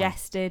gets it's fine.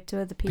 suggested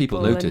to other people.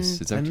 People notice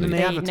and exactly. And they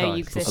they know you advertise. They'll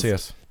exist. see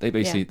us. They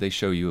basically Yeah.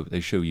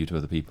 they show you to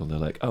other people, and they're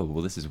like, oh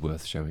well, this is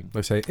worth showing.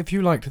 They say, if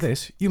you liked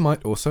this, you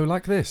might also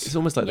like It's this.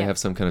 almost like they Yeah. have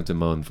some kind of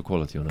demand for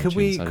quality on Could iTunes.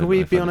 we I could we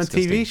I be find on a it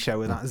disgusting. TV show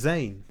with that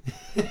Zane?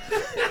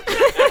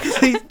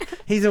 'Cause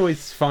he's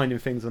always finding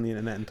things on the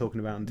internet and talking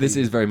about. On This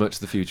TV. is very much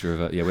the future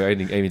of we're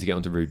aiming to get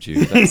onto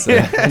RudeTube.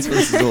 That's what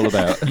this is all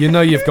about. You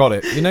know you've got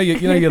it. You know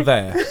you're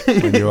there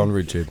when you're on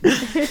RudeTube.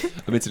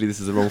 Admittedly, this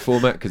is the wrong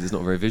format because it's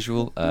not very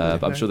visual,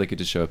 but I'm sure they could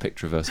just show a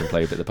picture of us and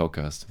play a bit of the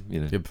podcast.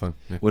 You know, You'll be fine.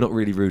 Yeah. we're not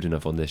really rude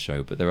enough on this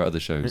show, but there are other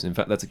shows. In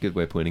fact, that's a good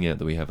way of pointing out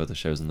that we have other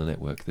shows on the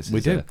network. This is We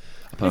do.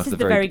 A part This of is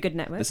the Very Good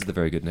Network. This is the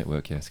Very Good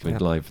Network. Yes, coming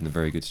Yeah. live from the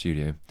Very Good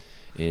studio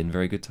in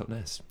Very Good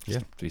Totnes. Yeah.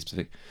 To be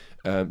specific.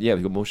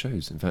 We've got more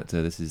shows. In fact,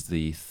 this is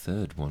the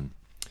third one.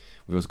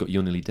 We've also got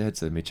You're Nearly Dead,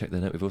 so maybe check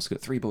that out. We've also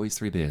got 3 Boys,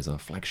 3 Beers, our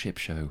flagship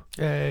show,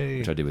 Yay.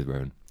 which I did with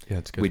Rowan. Yeah,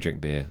 it's good. We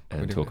drink beer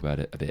and do. talk about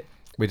it a bit.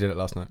 We did it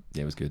last night.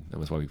 Yeah, it was good. That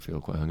was why we feel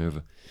quite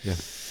hungover. Yeah.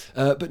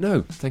 But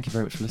no, thank you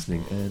very much for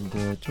listening,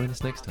 and join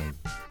us next time.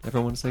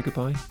 Everyone want to say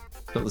goodbye?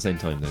 Not at the same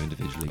time, though,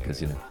 individually,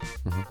 because, you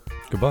know.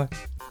 Goodbye.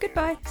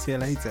 Goodbye. See you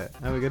later.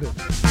 Have a good one.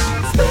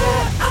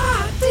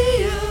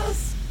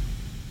 Ideas.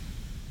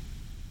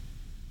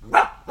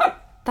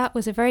 That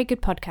was a Very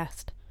Good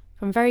podcast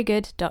from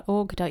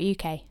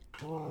verygood.org.uk.